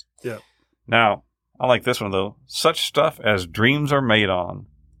Tempest. Yeah. Now, I like this one, though. Such stuff as dreams are made on.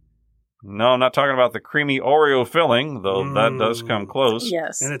 No, I'm not talking about the creamy Oreo filling, though that does come close.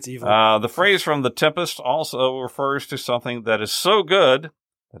 Yes. And it's evil. The phrase from The Tempest also refers to something that is so good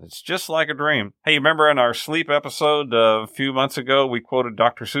that it's just like a dream. Hey, you remember in our sleep episode a few months ago, we quoted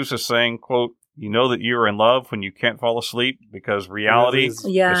Dr. Seuss as saying, quote, "You know that you're in love when you can't fall asleep because reality is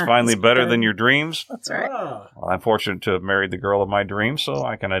finally better than your dreams." That's right. Well, I'm fortunate to have married the girl of my dreams, so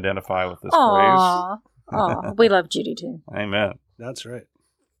I can identify with this Aww. Aw, we love Judy too. phrase. Amen. That's right.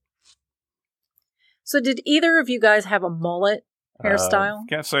 So did either of you guys have a mullet hairstyle?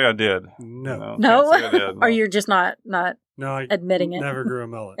 Can't say I did. No. No? Can't say I did. Or you're just not No, I admitting it? never grew a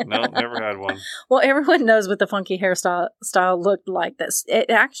mullet. No, never had one. Well, everyone knows what the funky hairstyle looked like. This it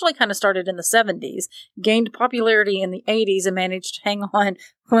actually kind of started in the 70s, gained popularity in the 80s, and managed to hang on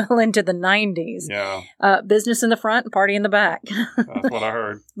well into the 90s. Yeah, Business in the front and party in the back. that's what I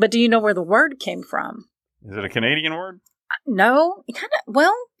heard. But do you know where the word came from? Is it a Canadian word? No, kind of.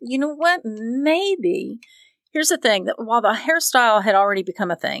 Well, you know what? Maybe Here's the thing, that while the hairstyle had already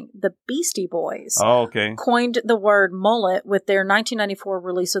become a thing, the Beastie Boys coined the word mullet with their 1994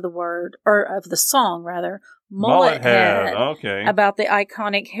 release of the song, Mullet Head, about the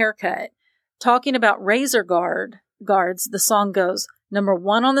iconic haircut. Talking about razor guards, the song goes, number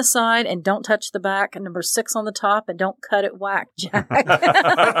 1 on the side and don't touch the back, and number 6 on the top and don't cut it whack, Jack.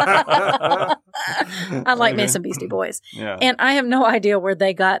 I like me some Beastie Boys. Yeah. And I have no idea where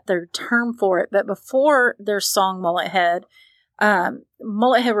they got their term for it, but before their song Mullet Head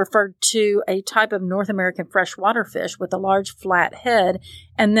referred to a type of North American freshwater fish with a large flat head,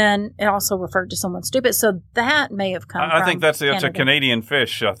 and then it also referred to someone stupid. So that may have come from I think that's a Canadian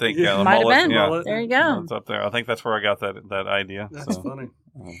fish. I think might mullet, have been. Yeah. There you go. It's up there. I think that's where I got that idea. That's funny.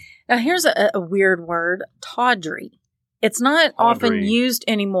 Now here's a weird word, tawdry. It's not often used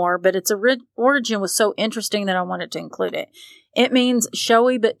anymore, but its origin was so interesting that I wanted to include it. It means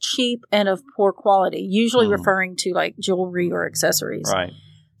showy but cheap and of poor quality, usually referring to like jewelry or accessories. Right.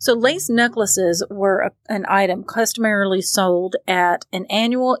 So lace necklaces were an item customarily sold at an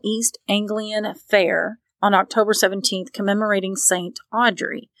annual East Anglian fair on October 17th, commemorating Saint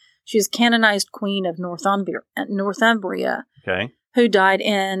Audrey. She was canonized queen of Northumbria. Okay. Who died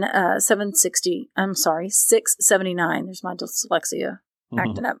in 679. There's my dyslexia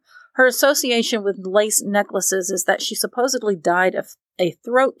acting up. Her association with lace necklaces is that she supposedly died of a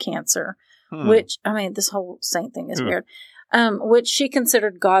throat cancer, which, I mean, this whole saint thing is weird, which she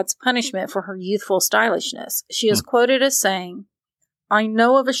considered God's punishment for her youthful stylishness. She is quoted as saying, I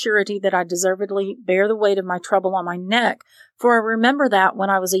know of a surety that I deservedly bear the weight of my trouble on my neck, for I remember that when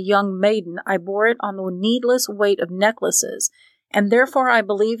I was a young maiden, I bore it on the needless weight of necklaces. And therefore I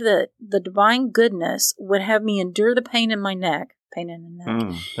believe that the divine goodness would have me endure the pain in my neck,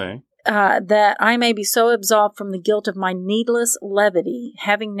 that I may be so absolved from the guilt of my needless levity,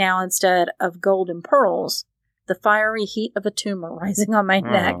 having now instead of gold and pearls, the fiery heat of a tumor rising on my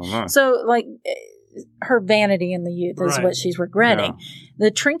neck. No. So, like, her vanity in the youth is what she's regretting. Yeah.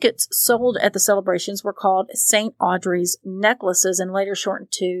 The trinkets sold at the celebrations were called St. Audrey's necklaces and later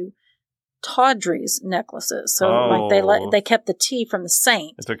shortened to Tawdry's necklaces. So they kept the T from the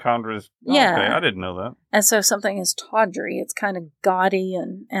saint. It's a Condra's. Yeah. Okay, I didn't know that. And so something is tawdry. It's kind of gaudy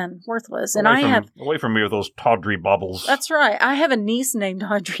and worthless. Away from me with those tawdry baubles. That's right. I have a niece named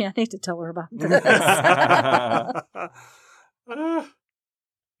Audrey. I need to tell her about this.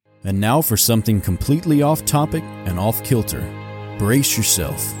 And now for something completely off topic and off kilter. Brace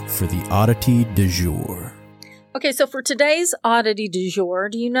yourself for the oddity du jour. Okay, so for today's oddity du jour,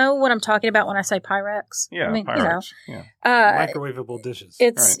 do you know what I'm talking about when I say Pyrex? Yeah, I mean, Pyrex. Microwavable dishes.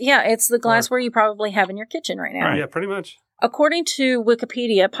 It's the glassware you probably have in your kitchen right now. Right. Yeah, pretty much. According to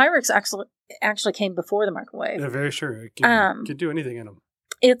Wikipedia, Pyrex actually came before the microwave. Yeah, very sure. It could do anything in them.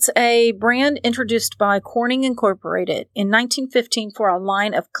 It's a brand introduced by Corning Incorporated in 1915 for a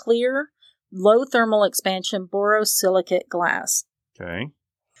line of clear, low thermal expansion borosilicate glass. Okay.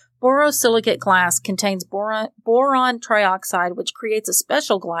 Borosilicate glass contains boron trioxide, which creates a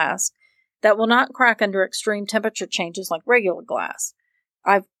special glass that will not crack under extreme temperature changes like regular glass.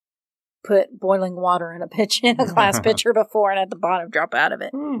 I've put boiling water in a glass pitcher before and had the bottom drop out of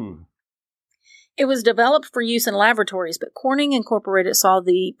it. It was developed for use in laboratories, but Corning Incorporated saw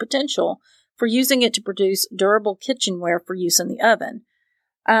the potential for using it to produce durable kitchenware for use in the oven.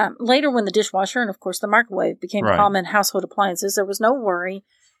 Later, when the dishwasher and, of course, the microwave became common household appliances, there was no worry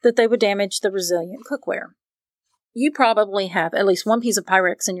that they would damage the resilient cookware. You probably have at least one piece of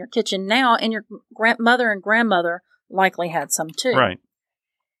Pyrex in your kitchen now, and your mother and grandmother likely had some too. Right.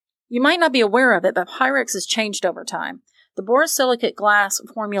 You might not be aware of it, but Pyrex has changed over time. The borosilicate glass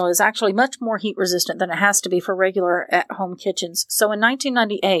formula is actually much more heat resistant than it has to be for regular at-home kitchens. So in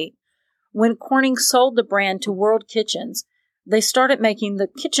 1998, when Corning sold the brand to World Kitchens, they started making the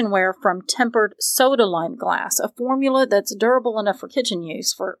kitchenware from tempered soda lime glass, a formula that's durable enough for kitchen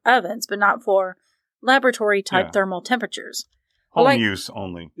use for ovens, but not for laboratory-type thermal temperatures. Home use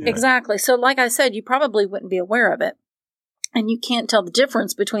only. Yeah. Exactly. So like I said, you probably wouldn't be aware of it. And you can't tell the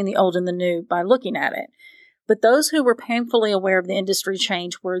difference between the old and the new by looking at it. But those who were painfully aware of the industry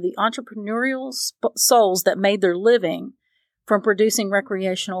change were the entrepreneurial souls that made their living from producing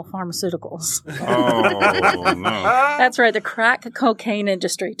recreational pharmaceuticals. Oh, no. That's right. The crack cocaine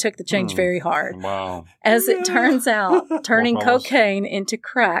industry took the change very hard. Wow. As it turns out, turning cocaine into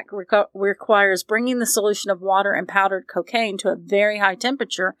crack requires bringing the solution of water and powdered cocaine to a very high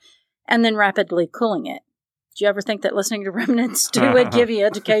temperature and then rapidly cooling it. Do you ever think that listening to Remnants would give you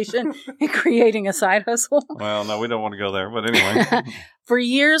education in creating a side hustle? Well, no, we don't want to go there, but anyway. For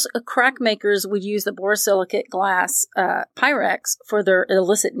years, crack makers would use the borosilicate glass Pyrex for their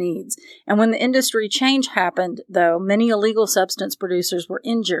illicit needs. And when the industry change happened, though, many illegal substance producers were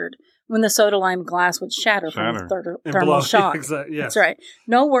injured when the soda lime glass would shatter from the thermal shock. Exactly, yes. That's right.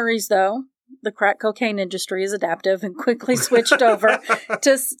 No worries, though. The crack cocaine industry is adaptive and quickly switched over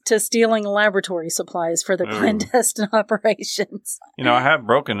to stealing laboratory supplies for their clandestine operations. You know, I have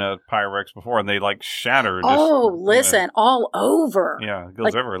broken a Pyrex before, and they like shatter. All over. Yeah, it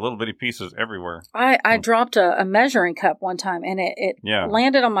goes everywhere. Little bitty pieces everywhere. I dropped a measuring cup one time, and it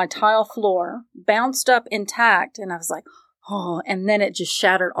landed on my tile floor, bounced up intact, and I was like, oh, and then it just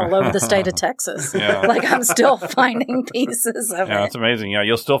shattered all over the state of Texas. Like I'm still finding pieces of it. Yeah, it's amazing. Yeah,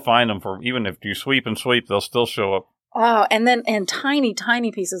 you'll still find them even if you sweep and sweep, they'll still show up. Oh, and tiny,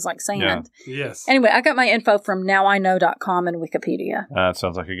 tiny pieces like sand. Yeah. Yes. Anyway, I got my info from nowiknow.com and Wikipedia. That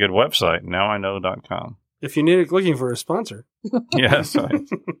sounds like a good website, nowiknow.com. If you're looking for a sponsor. Yes. Right.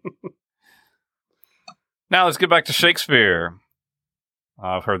 Now let's get back to Shakespeare.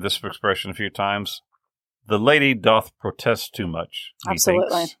 I've heard this expression a few times. The lady doth protest too much.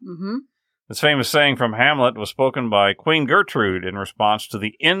 Absolutely. Mm-hmm. This famous saying from Hamlet was spoken by Queen Gertrude in response to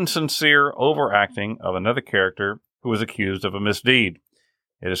the insincere overacting of another character who was accused of a misdeed.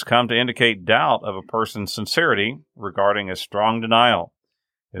 It has come to indicate doubt of a person's sincerity regarding a strong denial.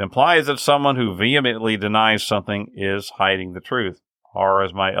 It implies that someone who vehemently denies something is hiding the truth. Or,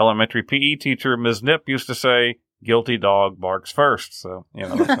 as my elementary PE teacher, Ms. Nip, used to say, guilty dog barks first. So, you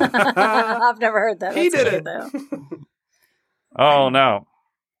know. I've never heard that. He did it. Oh, no.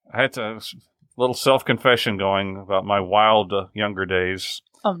 I had a little self-confession going about my wild younger days.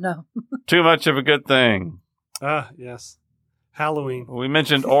 Oh, no. Too much of a good thing. Yes. Halloween. We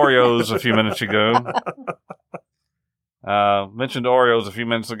mentioned Oreos a few minutes ago.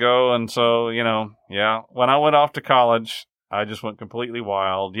 And so, when I went off to college, I just went completely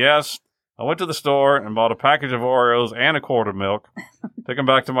wild. Yes, I went to the store and bought a package of Oreos and a quart of milk, took them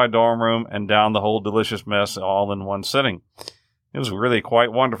back to my dorm room, and downed the whole delicious mess all in one sitting. It was really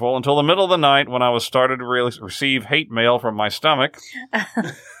quite wonderful until the middle of the night when I was started to receive hate mail from my stomach,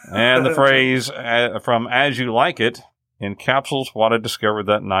 and the phrase from As You Like It encapsulates what I discovered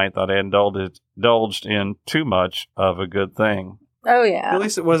that night that I indulged in too much of a good thing. Oh, yeah. At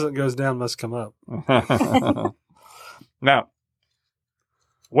least it wasn't goes down, must come up. Now,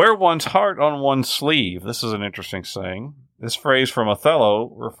 wear one's heart on one's sleeve. This is an interesting saying. This phrase from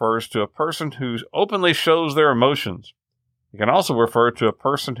Othello refers to a person who openly shows their emotions. It can also refer to a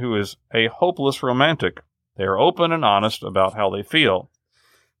person who is a hopeless romantic. They are open and honest about how they feel.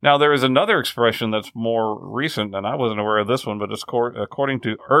 Now, there is another expression that's more recent, and I wasn't aware of this one, but it's according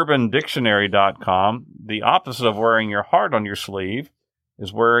to UrbanDictionary.com, the opposite of wearing your heart on your sleeve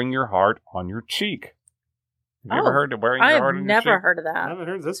is wearing your heart on your cheek. Have you ever heard of wearing your heart on your cheek? I've never heard of that. I haven't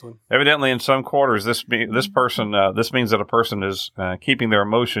heard this one. Evidently, in some quarters, this means that a person is keeping their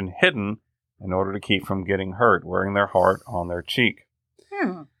emotion hidden in order to keep from getting hurt, wearing their heart on their cheek.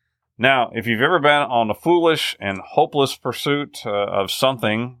 Now, if you've ever been on a foolish and hopeless pursuit of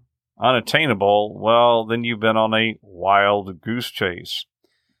something unattainable, well, then you've been on a wild goose chase.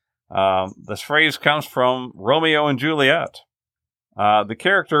 This phrase comes from Romeo and Juliet. The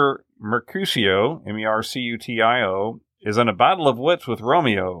character Mercutio, Mercutio, is in a battle of wits with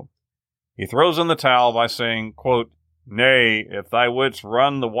Romeo. He throws in the towel by saying, quote, "Nay, if thy wits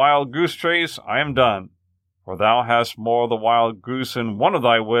run the wild goose chase, I am done. For thou hast more the wild goose in one of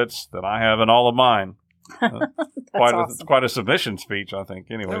thy wits than I have in all of mine." Quite a submission speech, I think.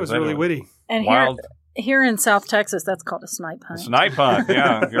 Anyway, that was really witty. And here in South Texas, that's called a snipe hunt. Snipe hunt,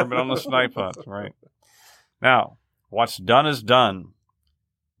 yeah. You've ever been on the snipe hunt, right? Now, what's done is done.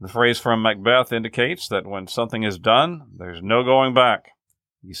 The phrase from Macbeth indicates that when something is done, there's no going back.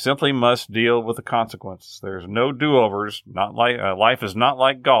 You simply must deal with the consequences. There's no do-overs. Life is not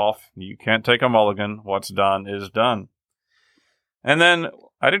like golf. You can't take a mulligan. What's done is done. And then,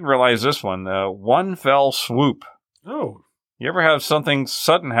 I didn't realize this one. One fell swoop. Oh. You ever have something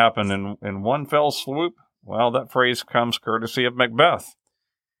sudden happen in one fell swoop? Well, that phrase comes courtesy of Macbeth.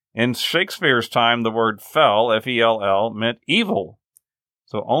 In Shakespeare's time, the word fell, F-E-L-L, meant evil.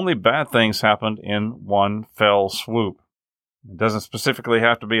 So only bad things happened in one fell swoop. It doesn't specifically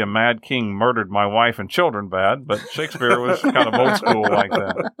have to be a mad king murdered my wife and children bad, but Shakespeare was kind of old school like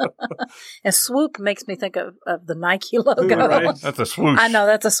that. A swoop makes me think of the Nike logo. Right? That's a swoosh. I know,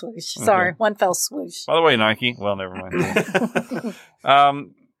 that's a swoosh. Sorry, one fell swoosh. By the way, Nike. Well, never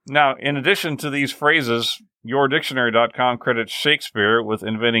mind. Now, in addition to these phrases, yourdictionary.com credits Shakespeare with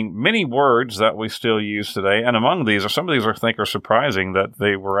inventing many words that we still use today. And among these, or some of these I think are surprising that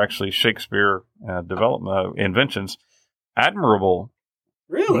they were actually Shakespeare inventions. Admirable.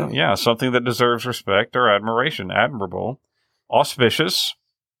 Really? Yeah, something that deserves respect or admiration. Admirable. Auspicious.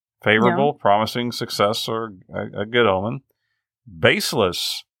 Favorable, promising success or a good omen.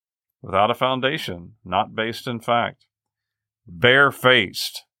 Baseless. Without a foundation. Not based in fact.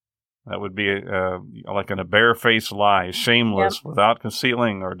 Barefaced. That would be like a barefaced lie, shameless, without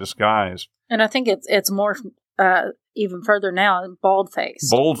concealing or disguise. And I think it's more even further now, bald-faced.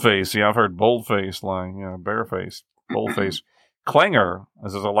 Bold-faced, yeah, I've heard bold-faced lying, yeah, barefaced, bold-faced. Clangor,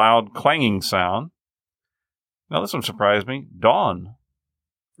 this is a loud clanging sound. Now this one surprised me. Dawn.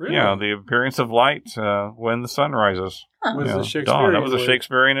 Really? Yeah, the appearance of light when the sun rises. Huh. Was a Shakespearean dawn. That was a word.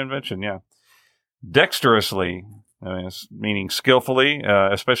 Shakespearean invention, yeah. Dexterously. It's meaning skillfully,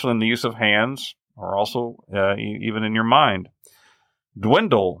 especially in the use of hands, or also even in your mind.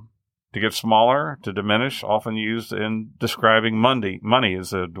 Dwindle, to get smaller, to diminish, often used in describing money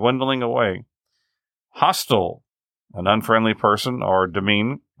is dwindling away. Hostile, an unfriendly person or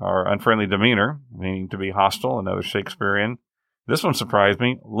unfriendly demeanor, meaning to be hostile, another Shakespearean. This one surprised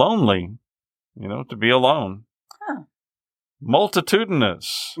me. Lonely, to be alone. Huh.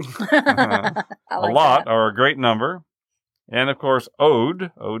 Multitudinous. I like A lot, that. or a great number. And, of course, ode,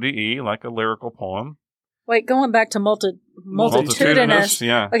 O-D-E, like a lyrical poem. Wait, going back to multitudinous.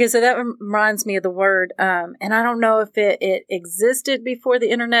 Yeah. Okay, so that reminds me of the word, and I don't know if it existed before the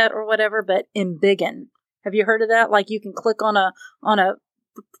internet or whatever, but embiggen. Have you heard of that? Like you can click on a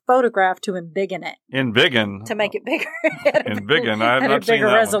photograph to embiggen it. Embiggen. To make it bigger. Embiggen. I have not a seen bigger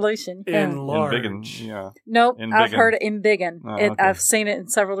that resolution. Yeah. Enlarge. Embiggen, yeah. Nope, Embiggen. I've heard of embiggen. Oh, okay. I've seen it in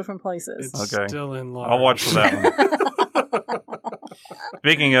several different places. It's Okay. still enlarged. I'll watch for that one.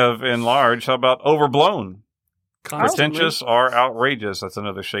 Speaking of enlarged, how about overblown? Constantly. Pretentious or outrageous. That's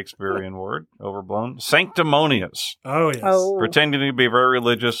another Shakespearean word. Overblown. Sanctimonious. Oh, yes. Oh, Pretending to be very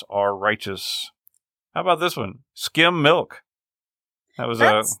religious or righteous. How about this one? Skim milk. That was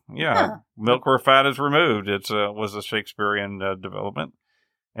milk where fat is removed. It was a Shakespearean development.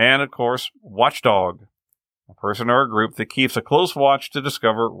 And, of course, watchdog. A person or a group that keeps a close watch to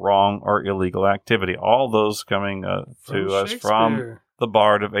discover wrong or illegal activity. All those coming to us from the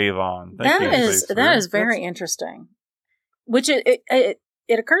Bard of Avon. Thank you, Shakespeare. That is very interesting. Which it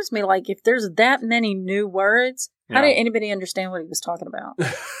occurs to me, like, if there's that many new words, how did anybody understand what he was talking about?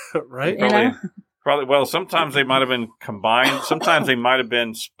 Right? Probably. Well, sometimes they might have been combined. Sometimes they might have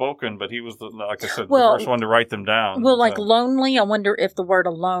been spoken, but he was, like I said, the first one to write them down. Well, like lonely, I wonder if the word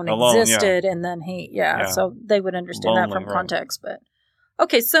alone existed, and then so they would understand that from context. But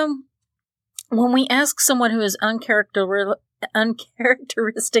okay, so when we ask someone who is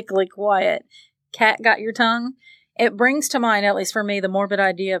uncharacteristically quiet, "Cat got your tongue?" it brings to mind, at least for me, the morbid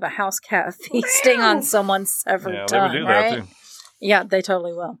idea of a house cat feasting on someone's severed tongue. They would do right? that too. Yeah, they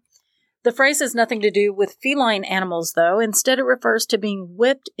totally will. The phrase has nothing to do with feline animals, though. Instead, it refers to being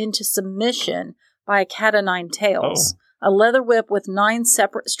whipped into submission by a cat o' nine tails. A leather whip with 9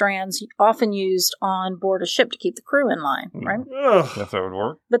 separate strands, often used on board a ship to keep the crew in line, right? Guess that would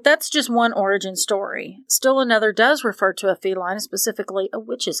work. But that's just one origin story. Still another does refer to a feline, specifically a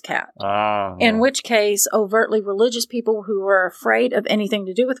witch's cat. In which case, overtly religious people who were afraid of anything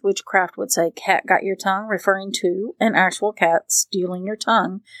to do with witchcraft would say, "Cat got your tongue," referring to an actual cat stealing your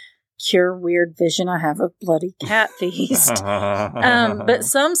tongue. Cure weird vision I have of bloody cat feast. But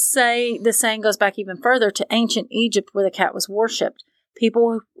some say the saying goes back even further to ancient Egypt, where the cat was worshipped.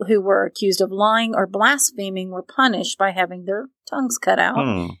 People who were accused of lying or blaspheming were punished by having their tongues cut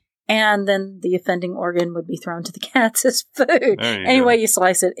out. And then the offending organ would be thrown to the cats as food. Any way you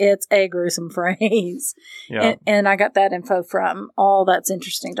slice it, it's a gruesome phrase. Yeah. And I got that info from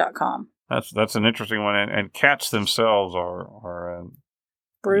allthat'sinteresting.com. That's an interesting one. And cats themselves are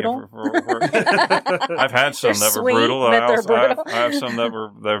brutal. I've had some that were brutal. I have some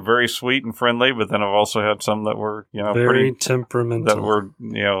they're very sweet and friendly, but then I've also had some that were very pretty temperamental. That were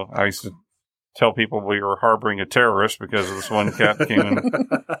I used to tell people we were harboring a terrorist because this one cat came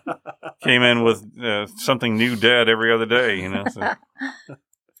in with something new dead every other day. So.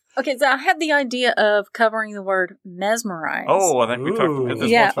 Okay, so I had the idea of covering the word mesmerize. Oh, I think we talked about this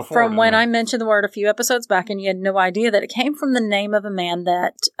once before. From when I mentioned the word a few episodes back, and you had no idea that it came from the name of a man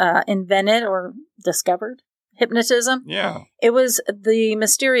that invented or discovered hypnotism. Yeah. It was the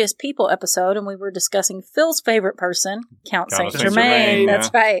Mysterious People episode, and we were discussing Phil's favorite person, Count Saint-Germain.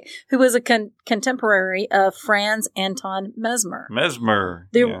 That's right. Who was a contemporary of Franz Anton Mesmer. Mesmer.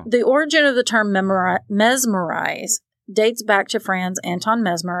 The origin of the term mesmerize dates back to Franz Anton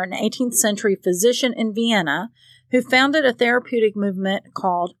Mesmer, an 18th century physician in Vienna who founded a therapeutic movement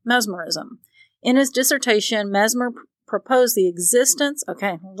called Mesmerism. In his dissertation, Mesmer proposed the existence,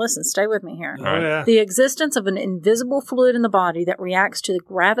 stay with me here. The existence of an invisible fluid in the body that reacts to the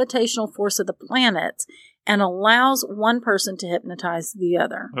gravitational force of the planets and allows one person to hypnotize the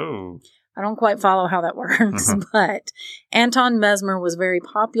other. Oh. I don't quite follow how that works, but Anton Mesmer was very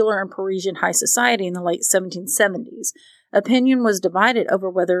popular in Parisian high society in the late 1770s. Opinion was divided over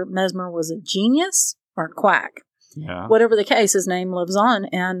whether Mesmer was a genius or a quack. Yeah. Whatever the case, his name lives on,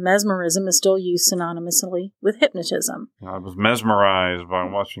 and mesmerism is still used synonymously with hypnotism. I was mesmerized by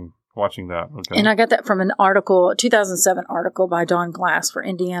watching that. Okay. And I got that from an article, a 2007 article by Don Glass for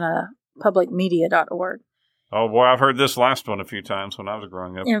IndianaPublicMedia.org. Oh, boy, I've heard this last one a few times when I was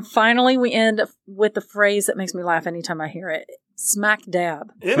growing up. And finally, we end with the phrase that makes me laugh anytime I hear it. Smack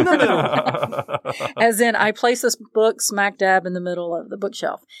dab. In the middle. As in, I place this book smack dab in the middle of the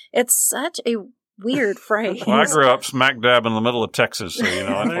bookshelf. It's such a weird phrase. Well, I grew up smack dab in the middle of Texas, so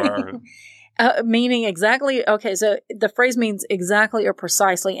that's where I heard it. Meaning exactly, so the phrase means exactly or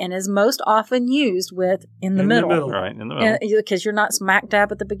precisely and is most often used with in the middle. Right, in the middle. Because you're not smack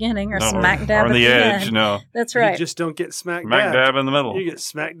dab at the beginning or smack dab at the edge, end. No. That's right. You just don't get smack dab in the middle. You get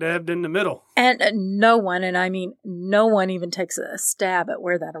smack dabbed in the middle. And no one, and I mean no one even takes a stab at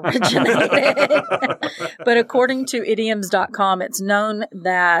where that originated. But according to idioms.com, it's known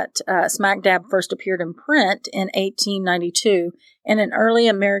that smack dab first appeared in print in 1892 in an early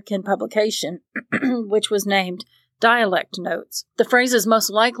American publication, which was named Dialect Notes. The phrase is most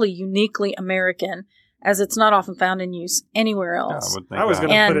likely uniquely American, as it's not often found in use anywhere else. I was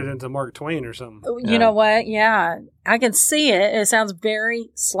going to put it into Mark Twain or something. You know what? Yeah, I can see it. It sounds very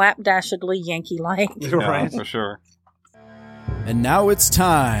slapdashedly Yankee-like. Right, for sure. And now it's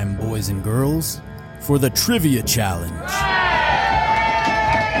time, boys and girls, for the Trivia Challenge.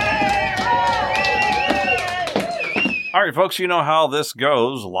 All right, folks, you know how this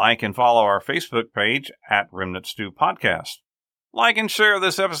goes. Like and follow our Facebook page at Remnant Stew Podcast. Like and share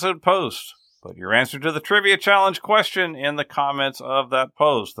this episode post. Put your answer to the Trivia Challenge question in the comments of that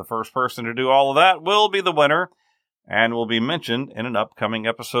post. The first person to do all of that will be the winner and will be mentioned in an upcoming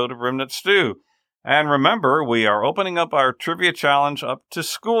episode of Remnant Stew. And remember, we are opening up our Trivia Challenge up to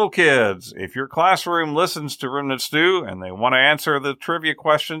school kids. If your classroom listens to Remnant Stew and they want to answer the trivia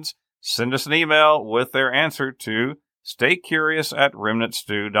questions, send us an email with their answer to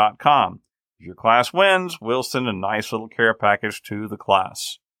staycurious@remnantstew.com. If your class wins, we'll send a nice little care package to the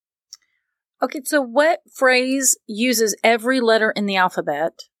class. Okay, so what phrase uses every letter in the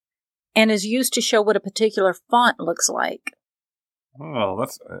alphabet and is used to show what a particular font looks like? Well,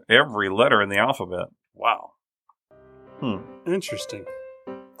 that's every letter in the alphabet. Wow. Interesting.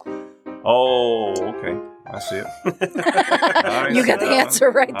 Oh, okay. I see it. You got the answer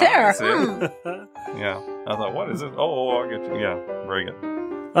right there. I see it. Yeah. I thought, what is it? Oh, I'll get you. Yeah, very good.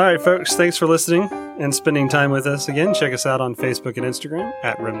 All right, folks. Thanks for listening and spending time with us again. Check us out on Facebook and Instagram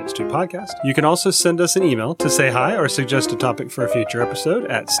at Remnant Stew Podcast. You can also send us an email to say hi or suggest a topic for a future episode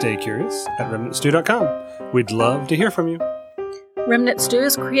at staycurious@remnantstew.com. We'd love to hear from you. Remnant Stew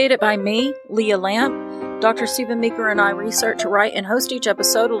is created by me, Leah Lamp. Dr. Stephen Meeker and I research, write, and host each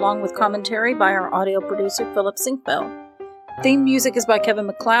episode along with commentary by our audio producer, Philip Sinkbell. Theme music is by Kevin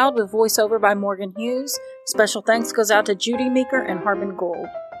MacLeod with voiceover by Morgan Hughes. Special thanks goes out to Judy Meeker and Harbin Gould.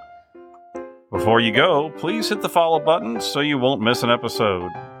 Before you go, please hit the follow button so you won't miss an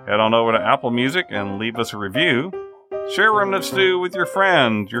episode. Head on over to Apple Music and leave us a review. Share Remnant Stew with your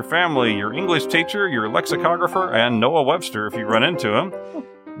friend, your family, your English teacher, your lexicographer, and Noah Webster if you run into him.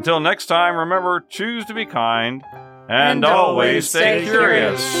 Until next time, remember, choose to be kind and always stay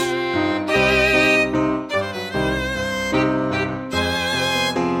curious.